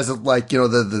about the size of like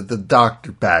the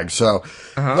doctor bag. So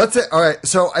let's say, all right.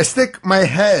 So I stick my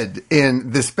head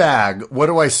in this bag. What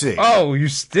do I see? Oh, you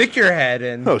stick your head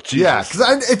in. Oh, Jesus. yeah,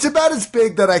 because it's about as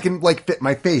big that I can like fit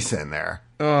my face in there.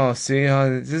 Oh, see,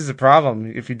 this is a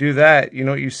problem. If you do that, you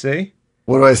know what you see?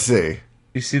 What do I see?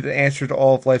 You see the answer to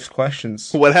all of life's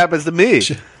questions. What happens to me?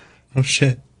 Oh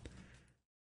shit!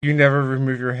 You never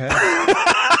remove your head.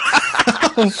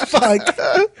 Oh fuck!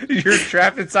 You're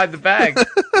trapped inside the bag.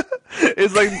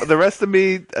 Is like the rest of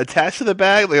me attached to the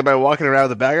bag? Like, am I walking around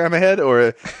with a bag on my head,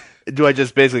 or do I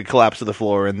just basically collapse to the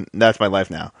floor and that's my life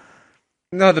now?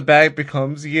 No, the bag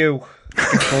becomes you. It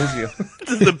controls you.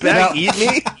 Does the bag eat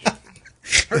me?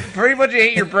 Pretty much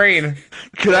ate your brain.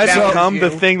 Could I That was become the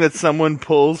you. thing that someone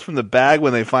pulls from the bag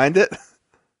when they find it?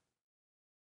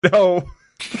 No.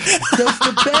 Does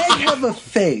the bag have a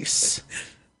face?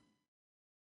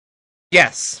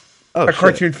 Yes. Oh, A shit.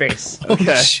 cartoon face.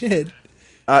 Okay. Oh shit!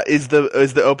 Is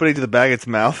the opening to the bag its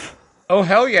mouth? Oh,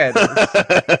 hell yeah.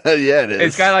 It is. Yeah, it is.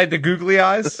 It's got like the googly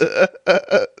eyes.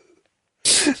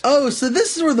 Oh, so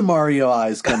this is where the Mario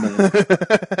eyes come in.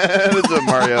 That's what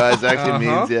Mario Eyes actually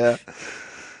means, yeah.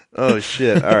 Oh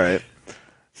shit! All right.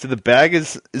 So the bag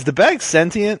is the bag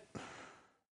sentient?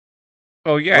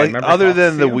 Oh, yeah. I Like remember other talking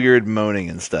than to the you. weird moaning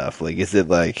and stuff, like is it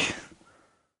like?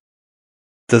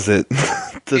 Does it?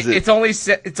 Does it? It's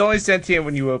only sentient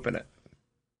when you open it.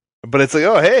 But it's like,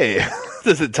 oh hey,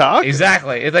 does it talk?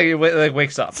 Exactly. It like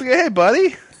wakes up. It's like, hey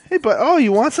buddy, oh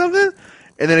you want something?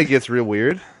 And then it gets real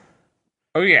weird.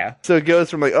 Oh, yeah. So it goes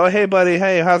from like, oh hey buddy,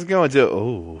 hey how's it going?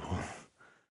 To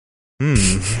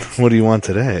what do you want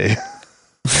today?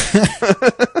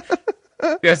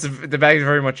 Yes, the bag is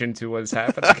very much into what's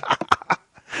happening.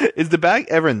 Is the bag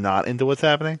ever not into what's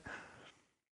happening?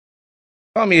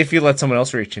 Well, I mean, if you let someone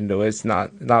else reach into it, it's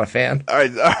not a fan. All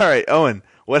right, Owen.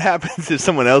 What happens if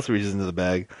someone else reaches into the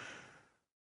bag?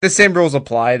 The same rules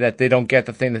apply that they don't get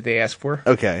the thing that they ask for.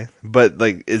 Okay, but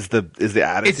like, is the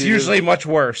attitude? It's usually much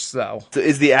worse, though. So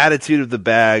is the attitude of the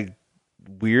bag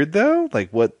weird though? Like,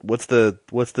 what's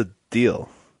the deal?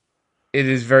 It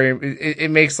is very.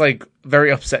 It makes like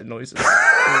very upset noises.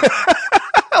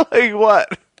 Like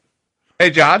what? Hey,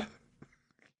 John,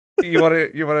 you want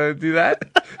to do that?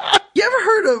 You ever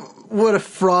heard of what a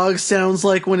frog sounds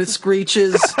like when it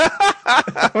screeches?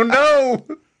 Oh no!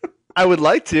 I would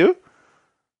like to.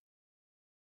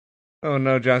 Oh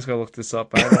no, John's gonna look this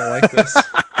up. I don't like this.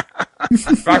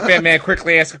 Rock Band Man,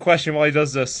 quickly ask a question while he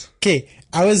does this. Okay,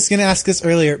 I was gonna ask this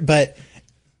earlier, but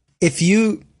if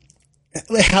you,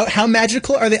 how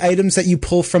magical are the items that you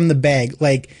pull from the bag?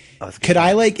 Like, could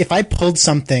I if I pulled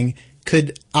something,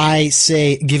 could I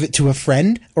say give it to a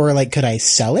friend, or like could I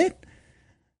sell it?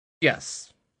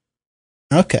 Yes.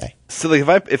 Okay. So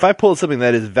like, if I pulled something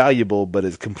that is valuable but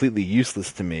is completely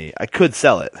useless to me, I could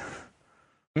sell it.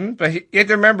 But you have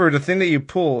to remember, the thing that you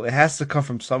pull, it has to come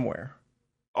from somewhere.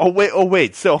 Oh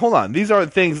wait. So hold on. These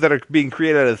aren't things that are being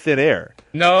created out of thin air.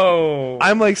 No.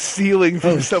 I'm like stealing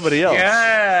from somebody else.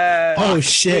 Yeah. Oh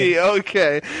shit! Hey,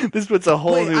 okay. This puts a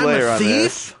whole Wait, new I'm layer a on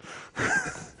thief?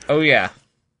 this. Oh yeah.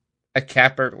 A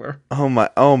cat burglar. Oh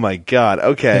my god.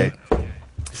 Okay.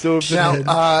 So if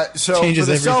Now, so Changes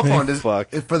for the cell everything. phone, Fuck.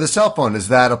 for the cell phone, does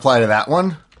that apply to that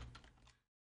one?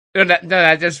 No,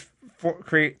 that just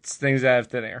creates things out of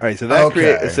thin air. all right, so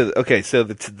that Okay. so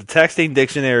the texting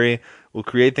dictionary will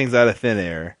create things out of thin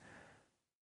air.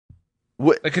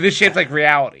 What Like, 'cause it's shaped like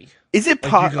reality. is it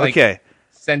Like, you can, like- okay.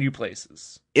 Send you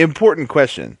places. Important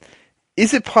question.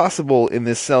 Is it possible in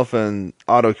this cell phone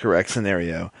autocorrect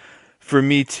scenario for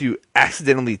me to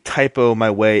accidentally typo my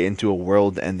way into a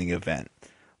world-ending event?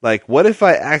 Like, what if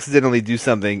I accidentally do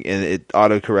something and it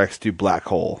autocorrects to black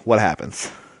hole? What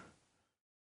happens?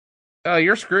 Oh,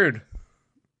 you're screwed.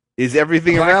 Is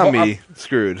everything Black around hole- me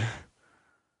screwed?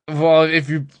 Well, if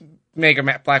you make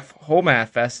a black hole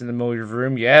manifest in the middle of your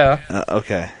room, yeah.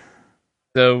 Okay.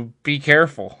 So be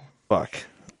careful. Fuck.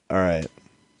 All right.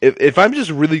 If I'm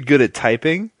just really good at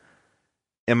typing,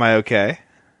 am I okay?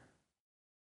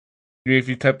 If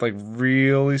you type like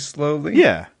really slowly.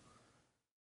 Yeah.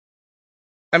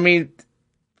 I mean,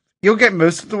 you'll get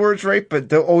most of the words right, but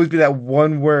there'll always be that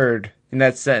one word in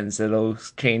that sentence that'll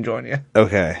change on you.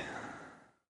 Okay.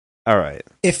 All right.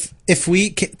 If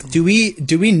we do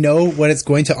we know what it's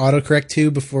going to autocorrect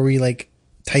to before we like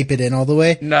type it in all the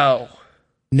way? No.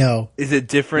 No. Is it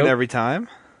different Nope. every time?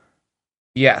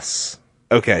 Yes.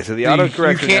 Okay, so the You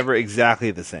autocorrects are can't- never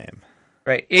exactly the same.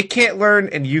 Right. It can't learn,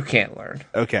 and you can't learn.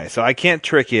 Okay, so I can't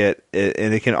trick it,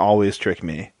 and it can always trick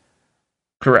me.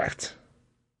 Correct.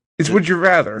 It's would you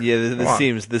rather. Yeah,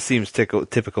 this seems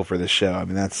typical for this show. I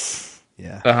mean, that's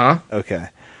yeah. Okay.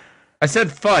 I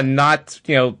said fun, not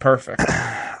perfect.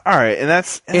 All right, and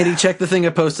that's Andy, check the thing I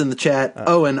posted in the chat.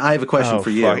 And I have a question for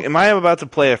you. Fuck. Am I about to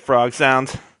play a frog sound?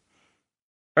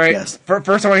 All right. Yes. First,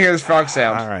 I want to hear this frog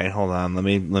sound. All right, hold on. Let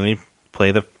me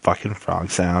play the fucking frog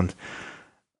sound.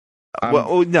 I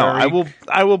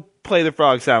will play the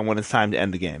frog sound when it's time to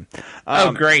end the game.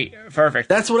 Oh, great. Perfect.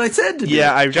 That's what I said to do.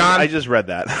 Yeah, I just read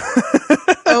that.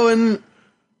 And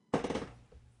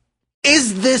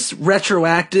is this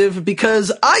retroactive?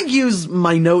 Because I use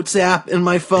my notes app in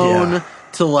my phone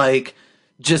to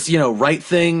just write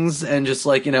things and just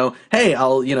hey,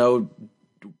 I'll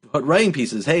put writing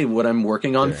pieces. Hey, what I'm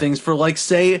working on things for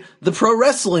say the pro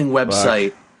wrestling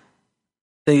website.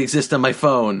 They exist on my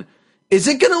phone. Is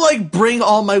it gonna bring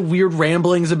all my weird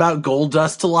ramblings about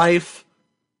Goldust to life?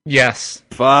 Yes.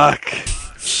 Fuck.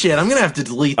 Shit, I'm gonna have to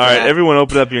delete that. All right, everyone,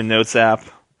 open up your notes app,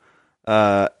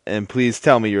 and please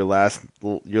tell me your last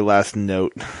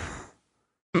note.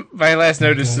 My last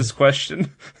note is this question.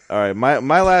 All right,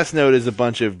 my last note is a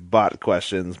bunch of bot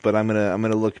questions, but I'm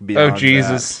gonna look beyond. Oh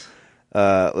Jesus.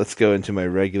 Let's go into my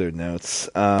regular notes.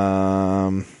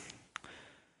 I'm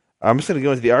just gonna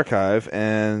go into the archive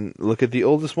and look at the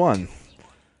oldest one.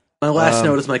 My last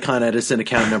note is my Con Edison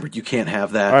account number. You can't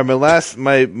have that. All right,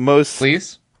 my most.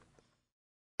 Please.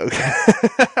 Okay.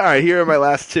 All right, here are my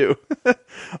last two.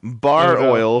 Bar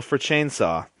oil for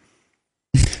chainsaw.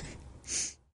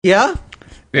 Yeah?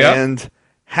 Yeah. And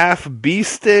half bee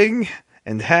sting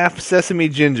and half sesame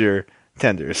ginger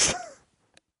tenders.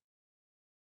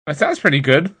 That sounds pretty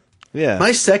good. Yeah.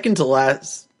 My second to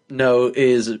last note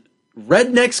is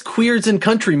Rednecks, Queers, and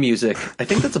Country Music. I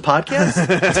think that's a podcast.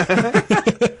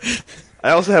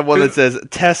 I also have one that says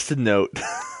test note.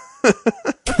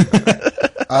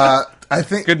 I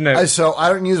think good note. So I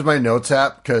don't use my notes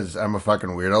app because I'm a fucking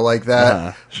weirdo like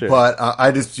that. Sure. But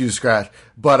I just use Scratch.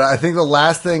 But I think the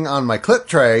last thing on my clip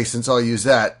tray, since I'll use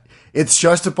that, it's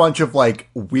just a bunch of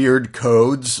weird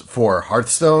codes for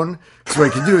Hearthstone. So what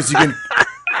you can do is you can.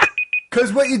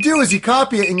 Because what you do is you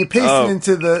copy it and you paste it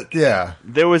into the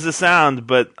There was a sound,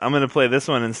 but I'm going to play this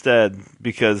one instead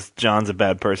because John's a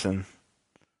bad person.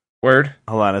 Word.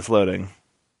 Hold on, it's loading.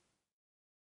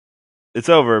 It's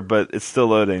over, but it's still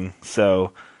loading.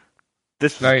 So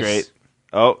this was great.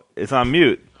 Oh, it's on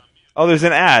mute. Oh, there's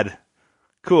an ad.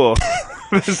 Cool.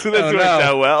 this worked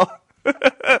out well.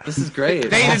 This is great.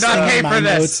 They did not pay for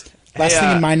this. Last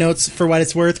thing in my notes, for what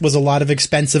it's worth, was a lot of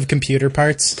expensive computer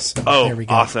parts. So there we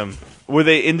go. Awesome. Were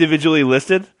they individually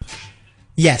listed?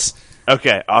 Yes.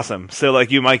 Okay, awesome. So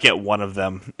you might get one of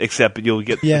them, except you'll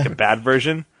get a bad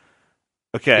version.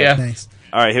 Okay. Yeah. Nice.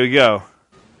 All right, here we go.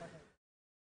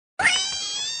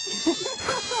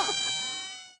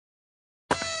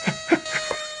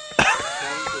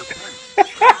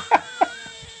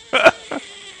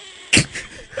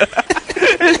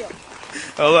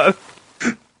 Hold on.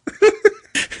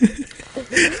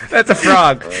 That's a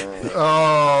frog.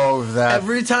 Oh, that.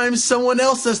 Every time someone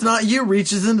else that's not you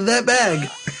reaches into that bag.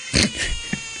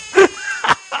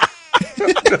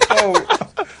 No,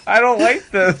 I don't like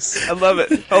this. I love it.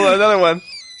 Hold on, another one.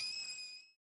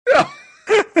 No.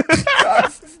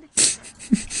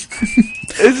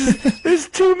 There's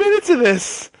 2 minutes of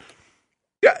this.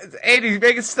 Yeah, Andy,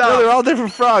 make it No, stop. they're all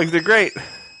different frogs. They're great.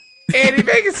 Andy,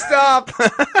 make it stop.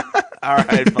 All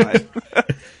right, fine.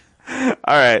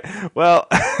 All right. Well,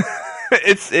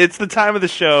 it's the time of the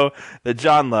show that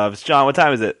John loves. John, what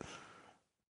time is it?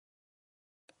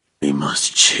 We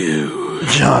must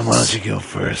choose. John, why don't you go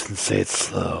first and say it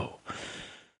slow?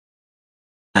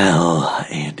 Well,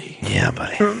 Andy. Yeah,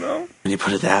 buddy. I don't know. When you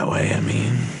put it that way, I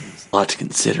mean, there's a lot to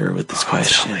consider with this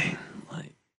question.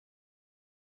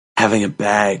 Having a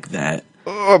bag that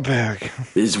bag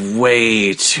is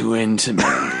way too into me,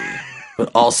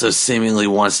 but also seemingly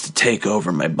wants to take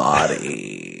over my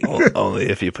body. Only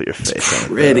if you put your face on it.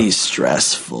 Pretty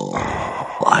stressful.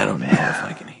 Well, I don't know if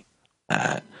I can eat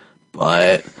that.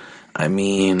 But, I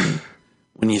mean,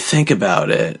 when you think about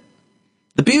it,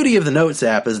 the beauty of the Notes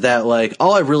app is that,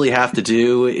 all I really have to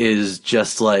do is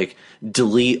just,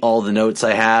 delete all the notes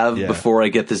I have before I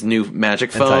get this new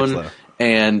magic phone.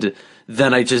 And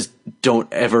then I just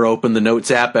don't ever open the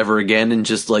Notes app ever again and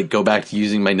just, go back to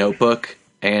using my notebook.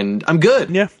 And I'm good.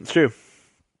 Yeah, it's true.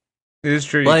 It is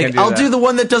true. I'll do the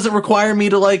one that doesn't require me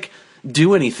to,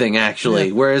 do anything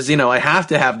actually. Whereas, I have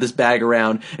to have this bag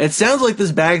around. And it sounds like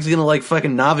this bag's gonna like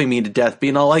fucking Navi me to death,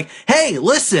 being all like, "Hey,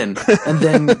 listen," and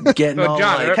then getting Well, all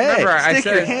John, like, remember I stick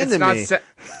said your hand it's in not me.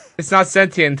 it's not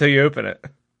sentient until you open it.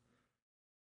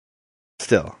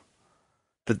 Still.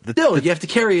 "Still, you have to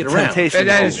carry it around." temptation And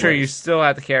that is is true. always- You still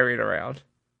have to carry it around.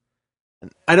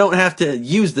 I don't have to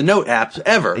use the note apps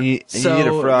ever. And you so get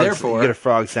a frog. therefore, You get a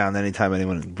frog sound anytime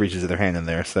anyone reaches their hand in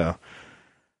there. So,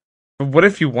 But what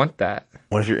if you want that?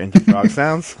 what if you're into frog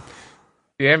sounds?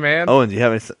 Yeah, man. Oh, and do you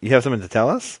have something to tell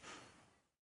us?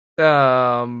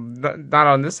 Not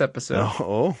on this episode.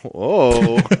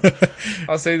 Oh.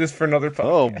 I'll say this for another podcast.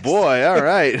 Oh boy! All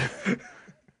right,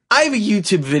 I have a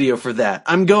YouTube video for that.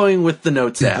 I'm going with the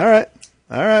notes app.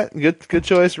 all right. Good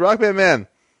choice, Rock Band Man.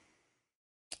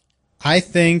 I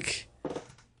think.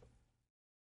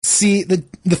 See, the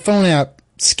phone app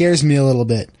scares me a little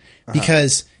bit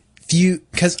because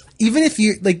even if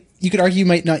you like, you could argue you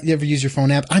might not ever use your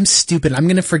phone app. I'm stupid. I'm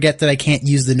going to forget that I can't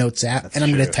use the notes app, and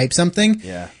I'm going to type something.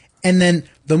 Yeah. And then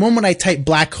the moment I type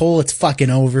black hole, it's fucking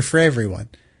over for everyone.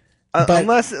 But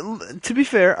Unless, to be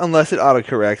fair, unless it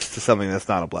autocorrects to something that's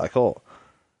not a black hole.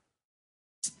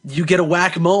 You get a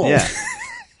whack-a-mole. Yeah.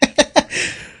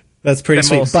 that's pretty Them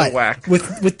sweet. also But whack.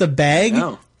 with the bag,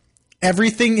 Oh.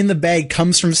 everything in the bag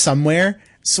comes from somewhere.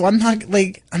 So I'm not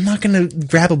going to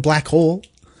grab a black hole.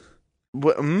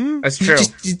 What, That's true.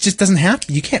 It just doesn't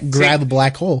happen. You can't grab a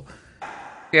black hole.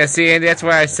 Yeah, see, Andy, that's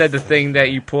why I said the thing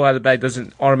that you pull out of the bag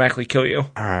doesn't automatically kill you.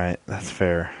 All right, that's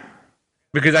fair.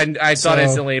 Because I thought So-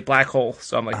 instantly a black hole,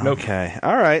 so I'm like, nope. Okay.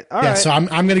 All right. So I'm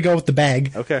going to go with the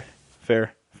bag. Okay.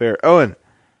 Fair. Owen,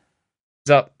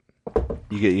 What's up?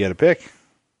 you got to pick.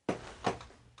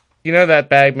 You know that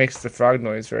bag makes the frog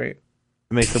noise, right?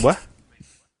 It makes the what?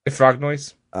 The frog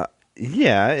noise?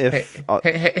 Yeah. Hey, If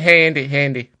hey,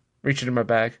 Andy, reach into my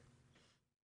bag.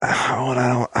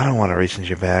 I don't want to reach into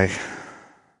your bag.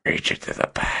 Reach into the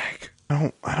bag.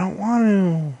 I don't want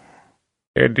to.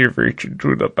 Andy, reach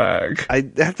into the bag. I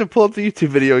have to pull up the YouTube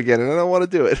video again, and I don't want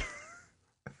to do it.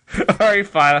 All right,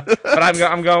 fine. But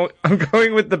I'm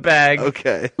going with the bag.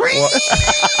 Okay.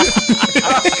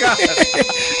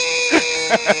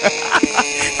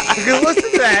 Because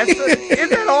listen to that. Isn't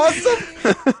that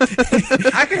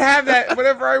awesome? I can have that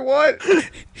whenever I want.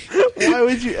 Why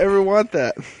would you ever want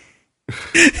that?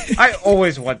 I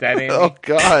always want that, Andy. Oh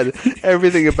God!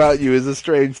 Everything about you is a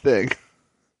strange thing.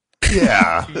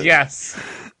 Yeah. Yes.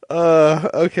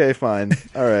 Okay, fine.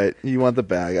 All right. You want the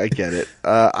bag. I get it.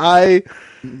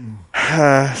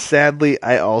 Sadly,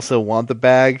 I also want the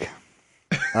bag.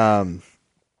 I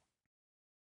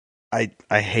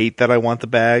hate that I want the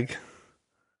bag.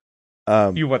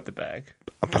 You want the bag.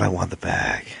 But I want the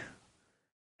bag.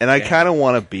 And I kind of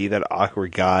want to be that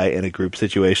awkward guy in a group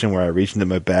situation where I reach into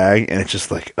my bag and it's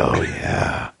just like, oh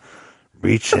yeah,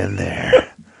 reach in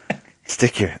there.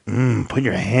 Stick your, put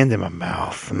your hand in my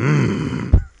mouth.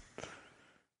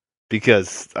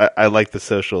 Because I like the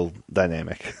social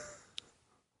dynamic.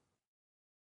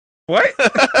 What?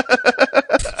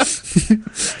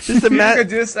 Just You could imagine,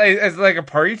 do this as like a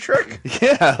party trick?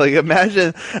 yeah, like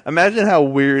imagine how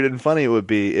weird and funny it would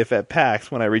be if at PAX,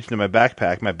 when I reach into my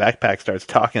backpack starts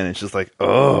talking and it's just like,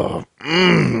 oh,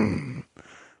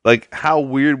 like how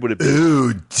weird would it be?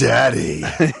 Ooh, daddy.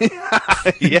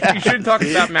 Yeah. You shouldn't talk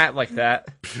about Matt like that.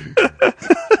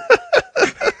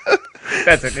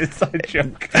 That's an inside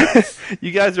joke.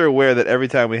 You guys are aware that every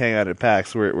time we hang out at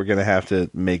PAX, we're gonna have to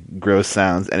make gross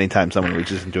sounds anytime someone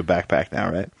reaches into a backpack now,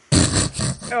 right?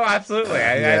 Oh, absolutely.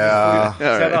 Yeah. I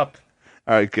set right. up.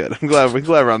 All right, good. I'm glad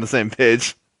we're on the same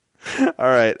page. All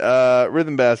right,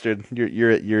 Rhythm Bastard,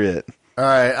 you're it. All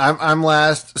right, I'm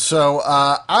last. So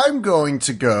I'm going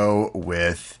to go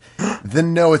with the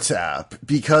Notes app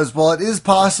because while it is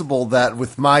possible that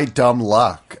with my dumb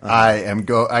luck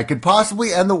I could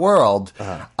possibly end the world.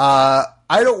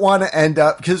 I don't want to end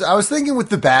up because I was thinking with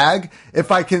the bag,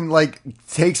 if I can like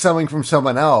take something from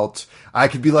someone else, I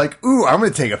could be like, ooh, I'm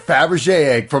going to take a Fabergé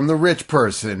egg from the rich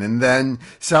person and then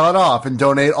sell it off and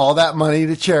donate all that money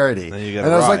to charity. Then you get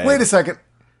And a I was raw like, wait egg. a second.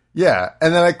 Yeah.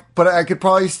 And then I could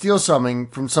probably steal something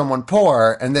from someone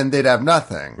poor and then they'd have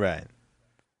nothing. Right.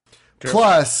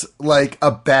 Plus, like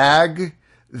a bag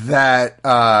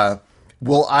that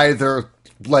will either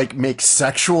like make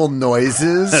sexual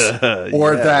noises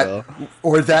or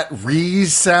that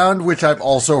Reese sound, which I've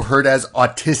also heard as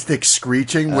autistic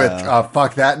screeching with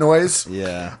fuck that noise.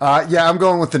 Yeah. Yeah, I'm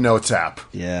going with the Notes app.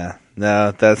 Yeah.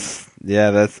 No, that's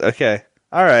okay.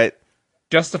 All right.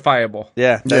 Justifiable.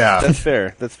 Yeah. Yeah. That's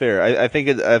fair. That's fair. I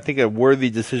think a worthy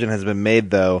decision has been made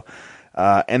though,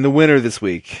 and the winner this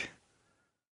week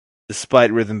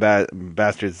despite Rhythm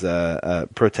Bastard's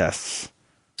protests,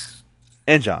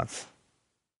 and John's,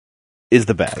 is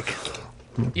the bag.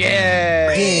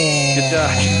 Yeah. Good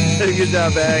job. Good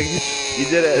job, Bag. You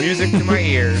did it. Music to my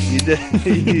ears. You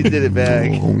did it,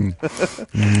 Bag.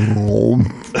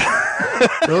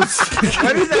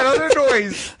 What is that other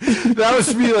noise? That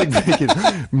was me like making.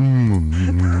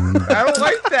 I don't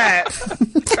like that.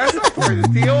 That's not part of the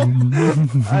deal.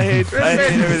 I hate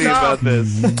everything about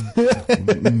this.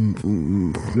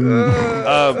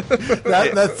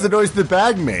 That's the noise the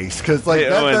bag makes because like Hey,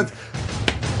 Owen.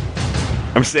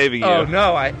 I'm saving you. Oh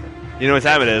no, You know what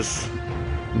time it is?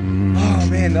 Oh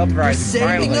man, the uprising.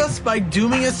 Saving finally. us by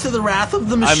dooming us to the wrath of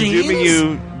the I'm machines? dooming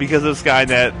you because of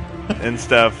Skynet and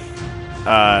stuff.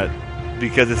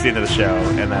 Because it's the end of the show,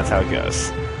 and that's how it goes.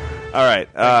 All right.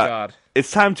 Thank God.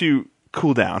 It's time to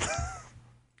cool down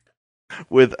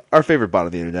with our favorite bot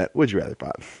on the internet, Would You Rather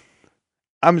bot.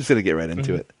 I'm just going to get right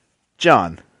into it.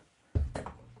 John,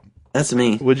 That's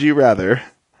me. would you rather...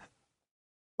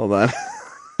 Hold on.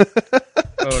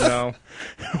 Oh no.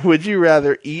 Would you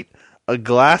rather eat a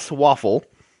glass waffle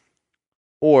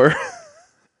or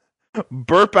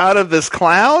burp out of this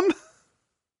clown?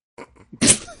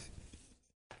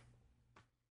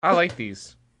 I like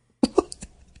these.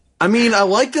 I mean, I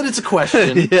like that it's a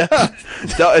question. Yeah.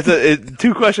 So it's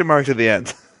 2 question marks at the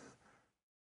end.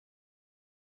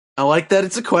 I like that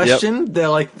it's a question. I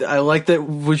like that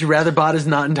Would You Rather bot is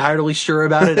not entirely sure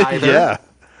about it either. Yeah.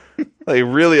 Like,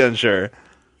 really unsure.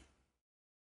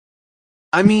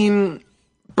 I mean,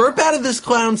 burp out of this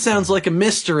clown sounds like a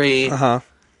mystery. Uh-huh.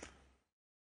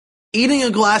 Eating a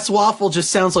glass waffle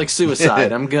just sounds like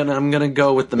suicide. I'm gonna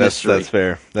go with the mystery. That's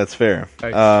fair. That's fair.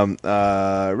 Nice.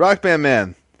 Rock Band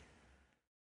Man.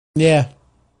 Yeah.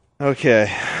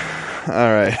 Okay. All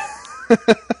right.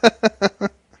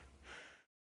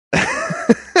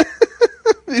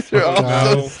 These are all so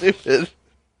no. stupid.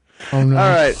 Oh no. All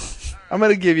right. I'm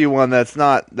going to give you one that's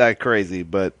not that crazy,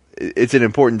 but it's an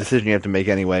important decision you have to make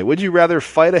anyway. Would you rather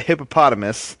fight a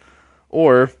hippopotamus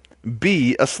or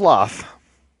be a sloth?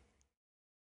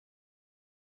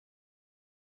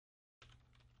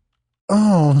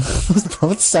 Oh,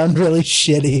 both sound really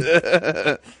shitty.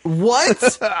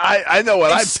 What? I know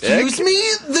what Excuse I pick.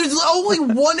 me? There's only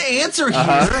one answer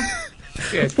here.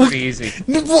 Yeah, it's pretty easy.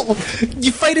 Well,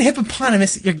 you fight a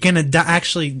hippopotamus, you're gonna die.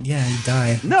 Actually, yeah, you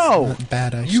die. No. It's not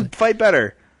bad, actually. You fight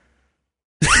better.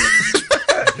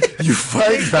 You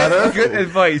fight better. Good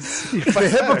advice. The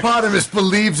hippopotamus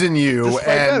believes in you, Just fight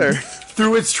and better.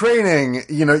 through its training,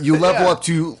 you level up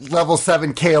to level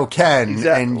 7 Kaioken,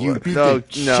 Exactly. and you beat No,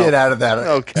 the shit out of that.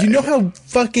 Okay. You know how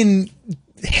fucking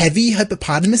heavy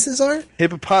hippopotamuses are?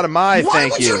 Hippopotami, Why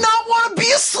thank would you not want to be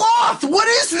a sloth? What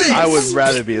is this? I would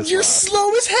rather be a You're sloth.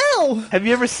 slow as hell. Have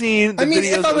you ever seen the I mean,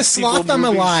 videos if I of was people sloth, I'm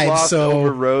moving alive, sloths so-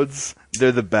 over roads?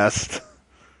 They're the best.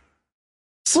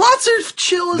 Sloths are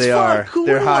chill as They fuck. are. Who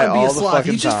They're wouldn't high want to be all a the sloth?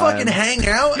 fucking You just time. fucking hang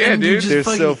out Yeah, and you dude. just They're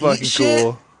fucking so eat fucking shit.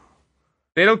 cool.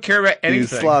 They don't care about These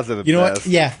anything. sloths are the You know best.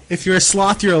 what? Yeah, if you're a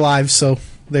sloth, you're alive, so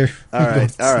there. All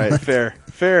right, all right,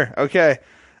 fair. Okay.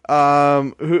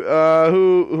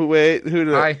 Who? Wait, who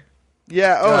did? Hi.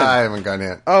 Yeah, Owen. I haven't gone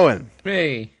yet. Owen.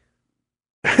 Me.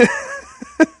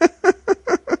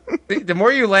 The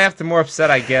more you laugh, the more upset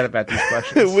I get about these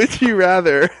questions. Would you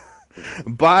rather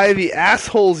buy the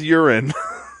asshole's urine,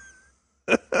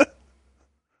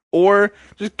 or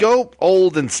just go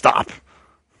old and stop?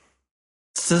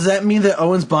 So does that mean that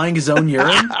Owen's buying his own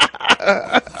urine?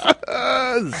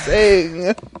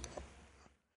 Zing.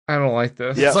 I don't like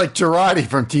this. Yeah. It's like Girardi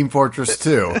from Team Fortress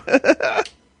 2.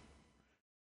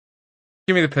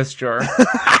 Give me the piss jar.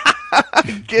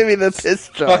 Give me the piss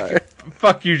jar.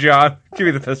 Fuck you, John. Give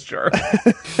me the piss jar.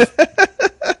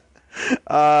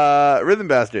 Rhythm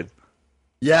Bastard.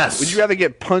 Yes. Would you rather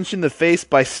get punched in the face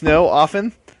by snow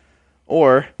often,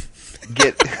 or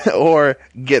get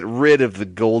rid of the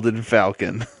golden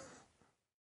falcon?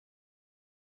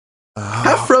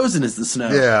 How frozen is the snow?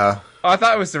 Yeah. Oh, I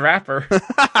thought it was the rapper.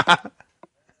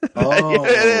 Oh.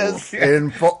 It is.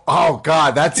 Oh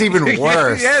God, that's even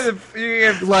worse.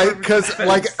 Yeah, Like, because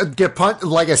get punched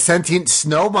like a sentient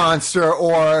snow monster,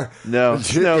 or No,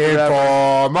 snow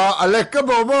forever.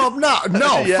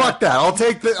 No, Yeah. fuck that. I'll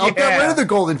get rid of the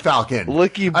golden falcon.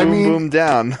 Looky boom I mean- boom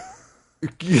down.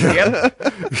 Yeah.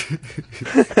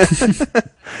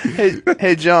 Yep.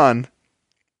 Hey John,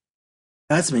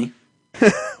 That's me.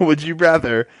 would you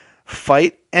rather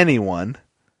fight anyone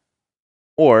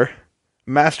or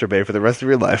masturbate for the rest of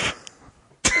your life?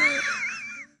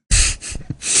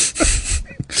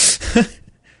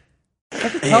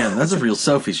 Man, that's a real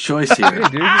Sophie's choice Hey, here.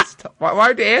 dude,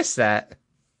 why'd you ask that?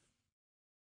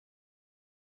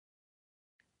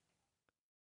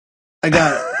 I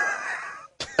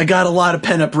got a lot of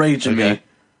pent up rage in me,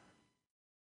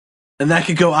 and that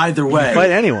could go either way.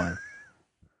 Fight anyone.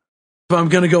 But I'm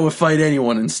gonna go with fight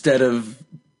anyone instead of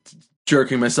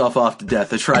jerking myself off to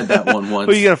death. I tried that one once.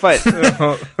 Who are you gonna fight?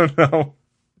 No.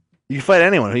 You can fight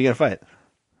anyone. Who are you gonna fight?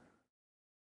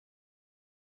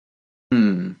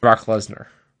 Brock Lesnar.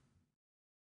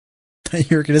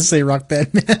 You were going to say Rock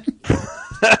Batman.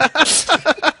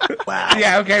 Wow.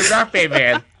 Yeah, okay, Rock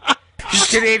Man. He's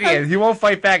Canadian. He won't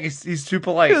fight back. He's too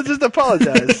polite. He'll just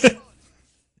apologize.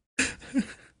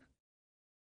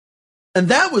 And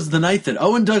that was the night that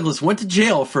Owen Douglas went to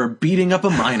jail for beating up a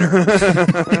minor.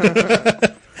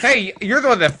 Hey, you're the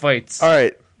one that fights. All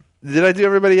right. Did I do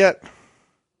everybody yet?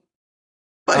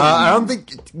 I don't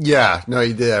think. Yeah, no,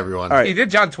 you did everyone. All right. He did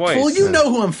John twice. Well, you know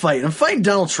who I'm fighting. I'm fighting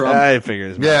Donald Trump. I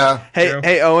figured as much. Yeah.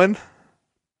 Hey, Owen.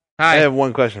 Hi. I have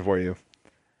one question for you.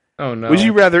 Oh, no. Would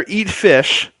you rather eat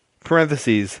fish,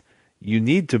 parentheses, you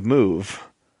need to move,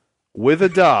 with a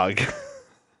dog,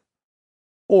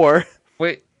 or...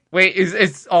 Wait,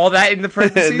 is all that in the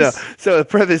parentheses? No, so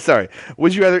parentheses, sorry.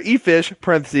 Would you rather eat fish,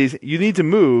 parentheses, you need to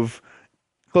move,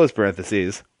 close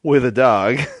parentheses, with a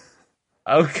dog,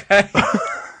 Okay.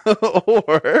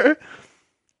 or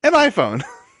an iPhone?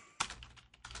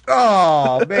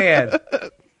 Oh, man.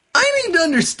 I need to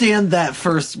understand that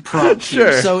first prompt.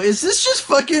 Sure. Here. So is this just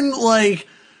fucking like,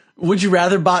 would you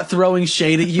rather bot throwing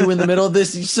shade at you in the middle of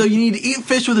this? So you need to eat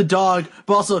fish with a dog,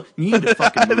 but also you need to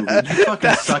fucking move. You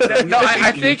fucking suck. No,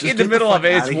 I think in the middle of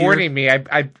it, it's warning me.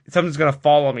 Something's going to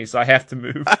follow me, so I have to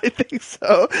move. I think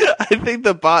so. I think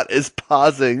the bot is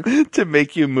pausing to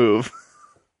make you move.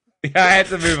 Yeah, I have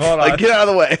to move. Hold on. Like, get out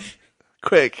of the way.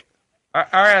 Quick. All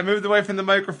right, I moved away from the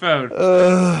microphone.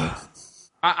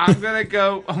 I'm gonna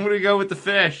go with the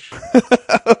fish.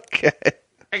 Okay.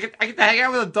 I get to hang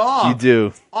out with a dog. You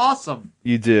do. Awesome.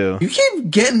 You do. You keep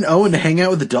getting Owen to hang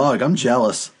out with the dog. I'm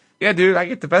jealous. Yeah, dude, I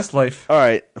get the best life. All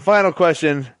right. Final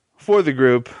question for the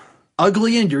group.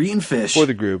 Ugly and you're eating fish. For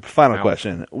the group. Final No.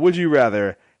 question. Would you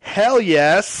rather hell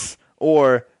yes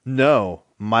or no,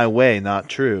 my way, not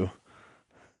true?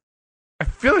 I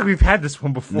feel like we've had this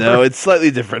one before. No, it's slightly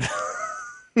different.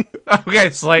 Okay,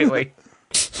 slightly.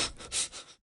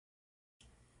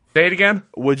 Say it again.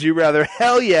 Would you rather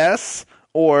hell yes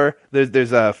or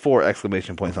there's 4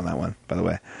 exclamation points on that one, by the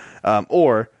way.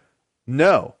 Or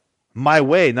no, my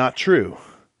way, not true.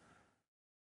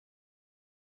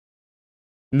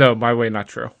 No, my way, not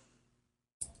true.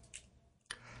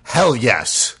 Hell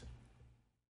yes.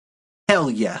 Hell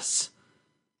yes.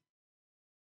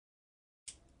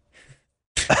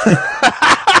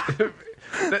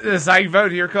 This is how you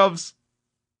vote. Here comes.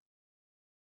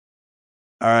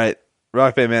 All right.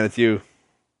 Rock Band Man, it's you.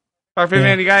 Rock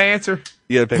Man, you gotta answer.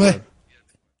 You gotta pick What?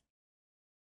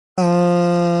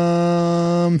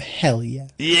 one. Hell yeah.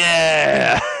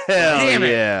 Yeah. Hell Damn it.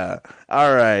 yeah.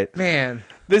 All right. Man.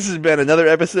 This has been another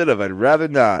episode of I'd Rather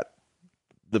Not,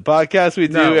 the podcast we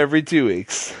do No. every 2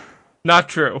 weeks. Not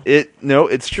true. No,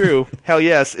 it's true. Hell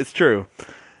yes, it's true.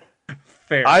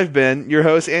 Fair. I've been your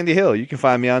host, Andy Hill. You can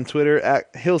find me on Twitter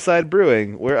at Hillside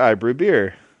Brewing, where I brew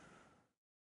beer.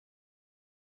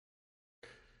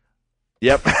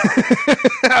 Yep.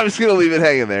 I'm just going to leave it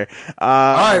hanging there.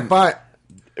 All right, fine.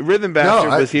 Rhythm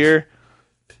Bastard was here.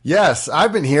 Yes,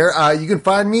 I've been here. You can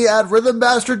find me at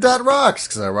rhythmbastard.rocks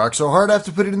because I rock so hard I have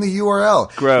to put it in the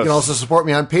URL. Gross. You can also support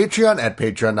me on Patreon at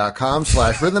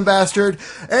patreon.com/rhythmbastard.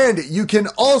 And you can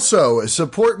also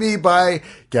support me by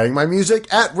getting my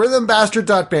music at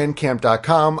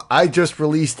rhythmbastard.bandcamp.com. I just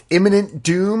released Imminent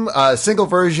Doom, a single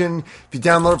version. If you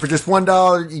download it for just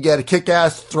 $1, you get a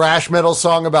kick-ass thrash metal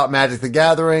song about Magic the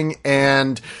Gathering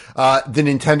and the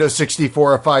Nintendo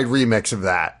 64-ified remix of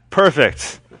that.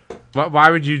 Perfect. Why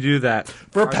would you do that?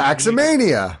 For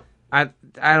Paxomania. I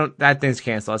don't. That thing's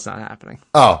canceled. It's not happening.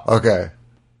 Oh, okay.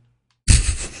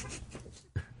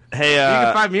 Hey, You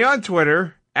can find me on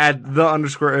Twitter at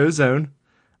 @the_ozone.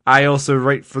 I also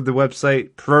write for the website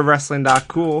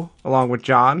prowrestling.cool along with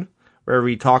John, where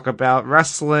we talk about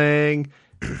wrestling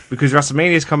because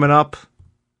WrestleMania is coming up.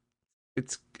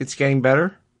 It's getting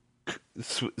better.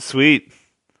 sweet.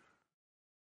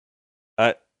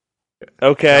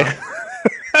 Okay.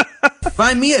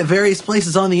 Find me at various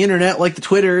places on the internet, like the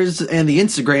Twitters and the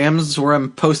Instagrams, where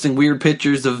I'm posting weird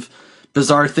pictures of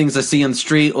bizarre things I see on the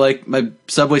street, like my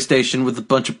subway station with a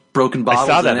bunch of broken bottles.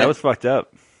 I saw that. in it. That was fucked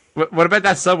up. What about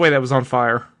that subway that was on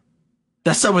fire?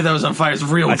 That subway that was on fire is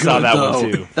real I good. saw that though.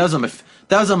 one, too. That was on my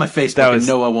Facebook. That was- and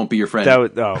no, I won't be your friend. That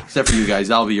was, oh, Except for you guys,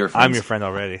 I'll be your friend. I'm your friend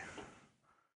already.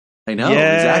 I know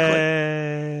exactly.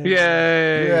 Yay.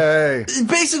 Yay! Yay.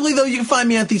 Basically, though, you can find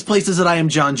me at these places that I am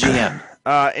John GM.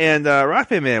 And Rock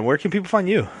Band Man, where can people find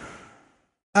you?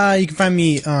 You can find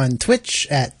me on Twitch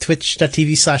at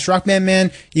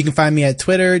twitch.tv/rockbandman. You can find me at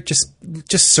Twitter. Just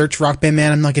search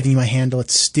Rockbandman. I'm not giving you my handle.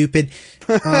 It's stupid.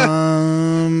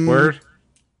 Word.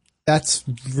 That's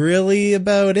really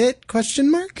about it? Question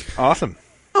mark? Awesome.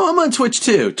 Oh, I'm on Twitch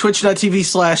too.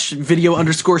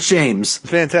 Twitch.tv/video_shames.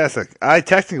 Fantastic. I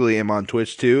technically am on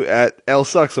Twitch too at El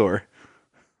Suxor.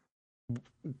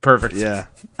 Perfect. Yeah.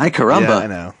 Ay caramba. Yeah, I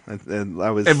know. And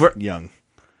I was young.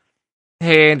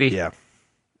 Hey, Andy. Yeah.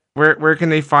 Where can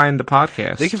they find the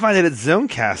podcast? They can find it at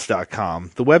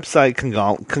zonecast.com, the website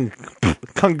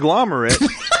conglomerate.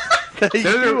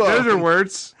 Those are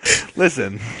words.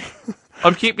 Listen.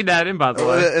 I'm keeping that in, by the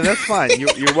way. And that's fine.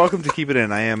 You're welcome to keep it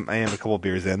in. I am a couple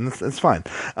beers in. That's fine.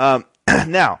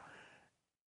 Now,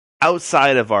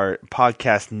 outside of our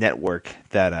podcast network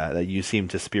that you seem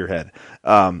to spearhead,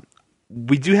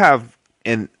 we do have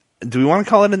do we want to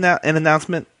call it an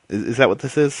announcement? Is that what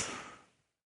this is?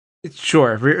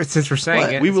 Sure. Since we're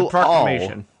saying it, we it's will a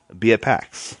proclamation. all be at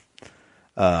PAX.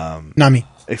 Not me.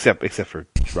 Except for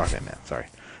Rockman Man. Sorry.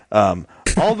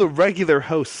 All the regular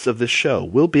hosts of this show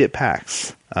will be at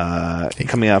PAX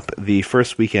coming up the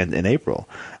first weekend in April.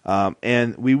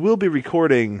 And we will be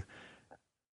recording,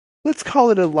 let's call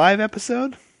it a live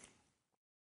episode.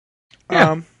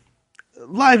 Yeah.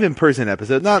 Live in-person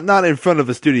episode. Not in front of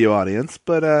a studio audience,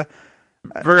 but... we're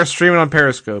going to stream it on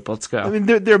Periscope. Let's go. I mean,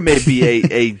 there may be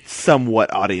a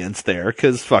somewhat audience there,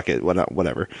 because fuck it,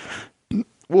 whatever.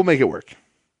 We'll make it work.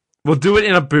 We'll do it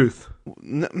in a booth.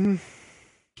 We'll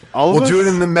do it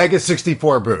in the Mega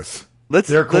 64 booth.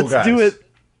 They're cool guys. Do it.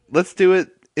 Let's do it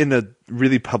in a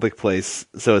really public place,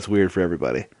 so it's weird for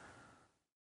everybody.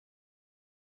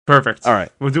 Perfect. All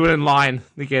right. We'll do it in line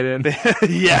to get in.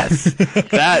 Yes.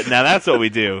 That's what we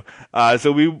do.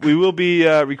 So we will be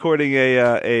recording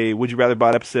a Would You Rather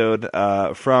Bot episode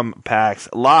from PAX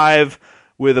live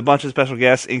with a bunch of special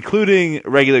guests, including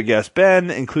regular guest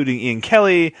Ben, including Ian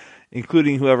Kelly,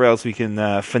 including whoever else we can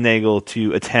finagle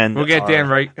to attend. We'll get Dan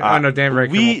right. No, Dan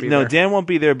Riker won't be there. Dan won't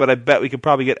be there, but I bet we could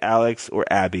probably get Alex or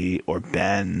Abby or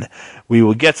Ben. We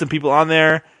will get some people on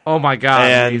there. Oh my god!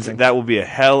 And amazing. that will be a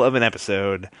hell of an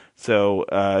episode. So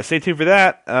stay tuned for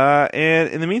that. And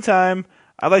in the meantime,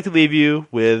 I'd like to leave you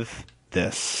with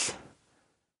this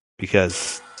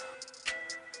because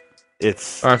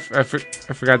it's. I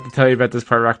forgot to tell you about this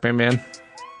part, Rock Band Man.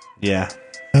 Yeah.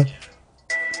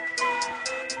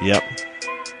 Yep.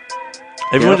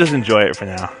 Everyone just enjoy it for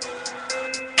now.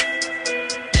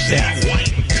 Yeah.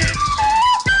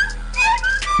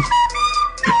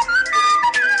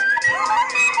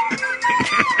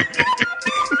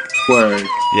 Word.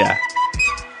 Yeah.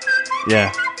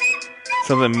 Yeah.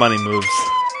 Something money moves.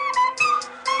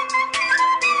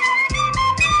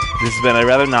 This has been I'd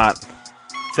Rather Not.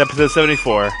 It's episode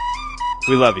 74.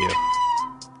 We love you.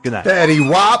 Good night. Daddy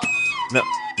Wop.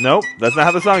 Nope. That's not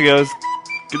how the song goes.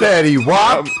 Daddy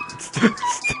Wop.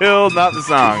 Still not the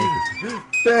song.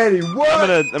 Daddy Wop.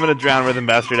 I'm gonna drown Rhythm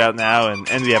Bastard out now and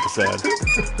end the episode.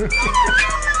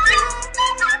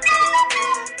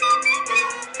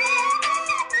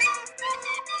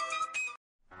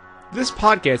 This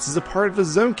podcast is a part of the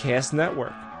Zonecast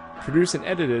network, produced and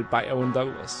edited by Owen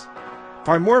Douglas.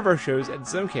 Find more of our shows at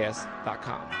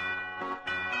zonecast.com.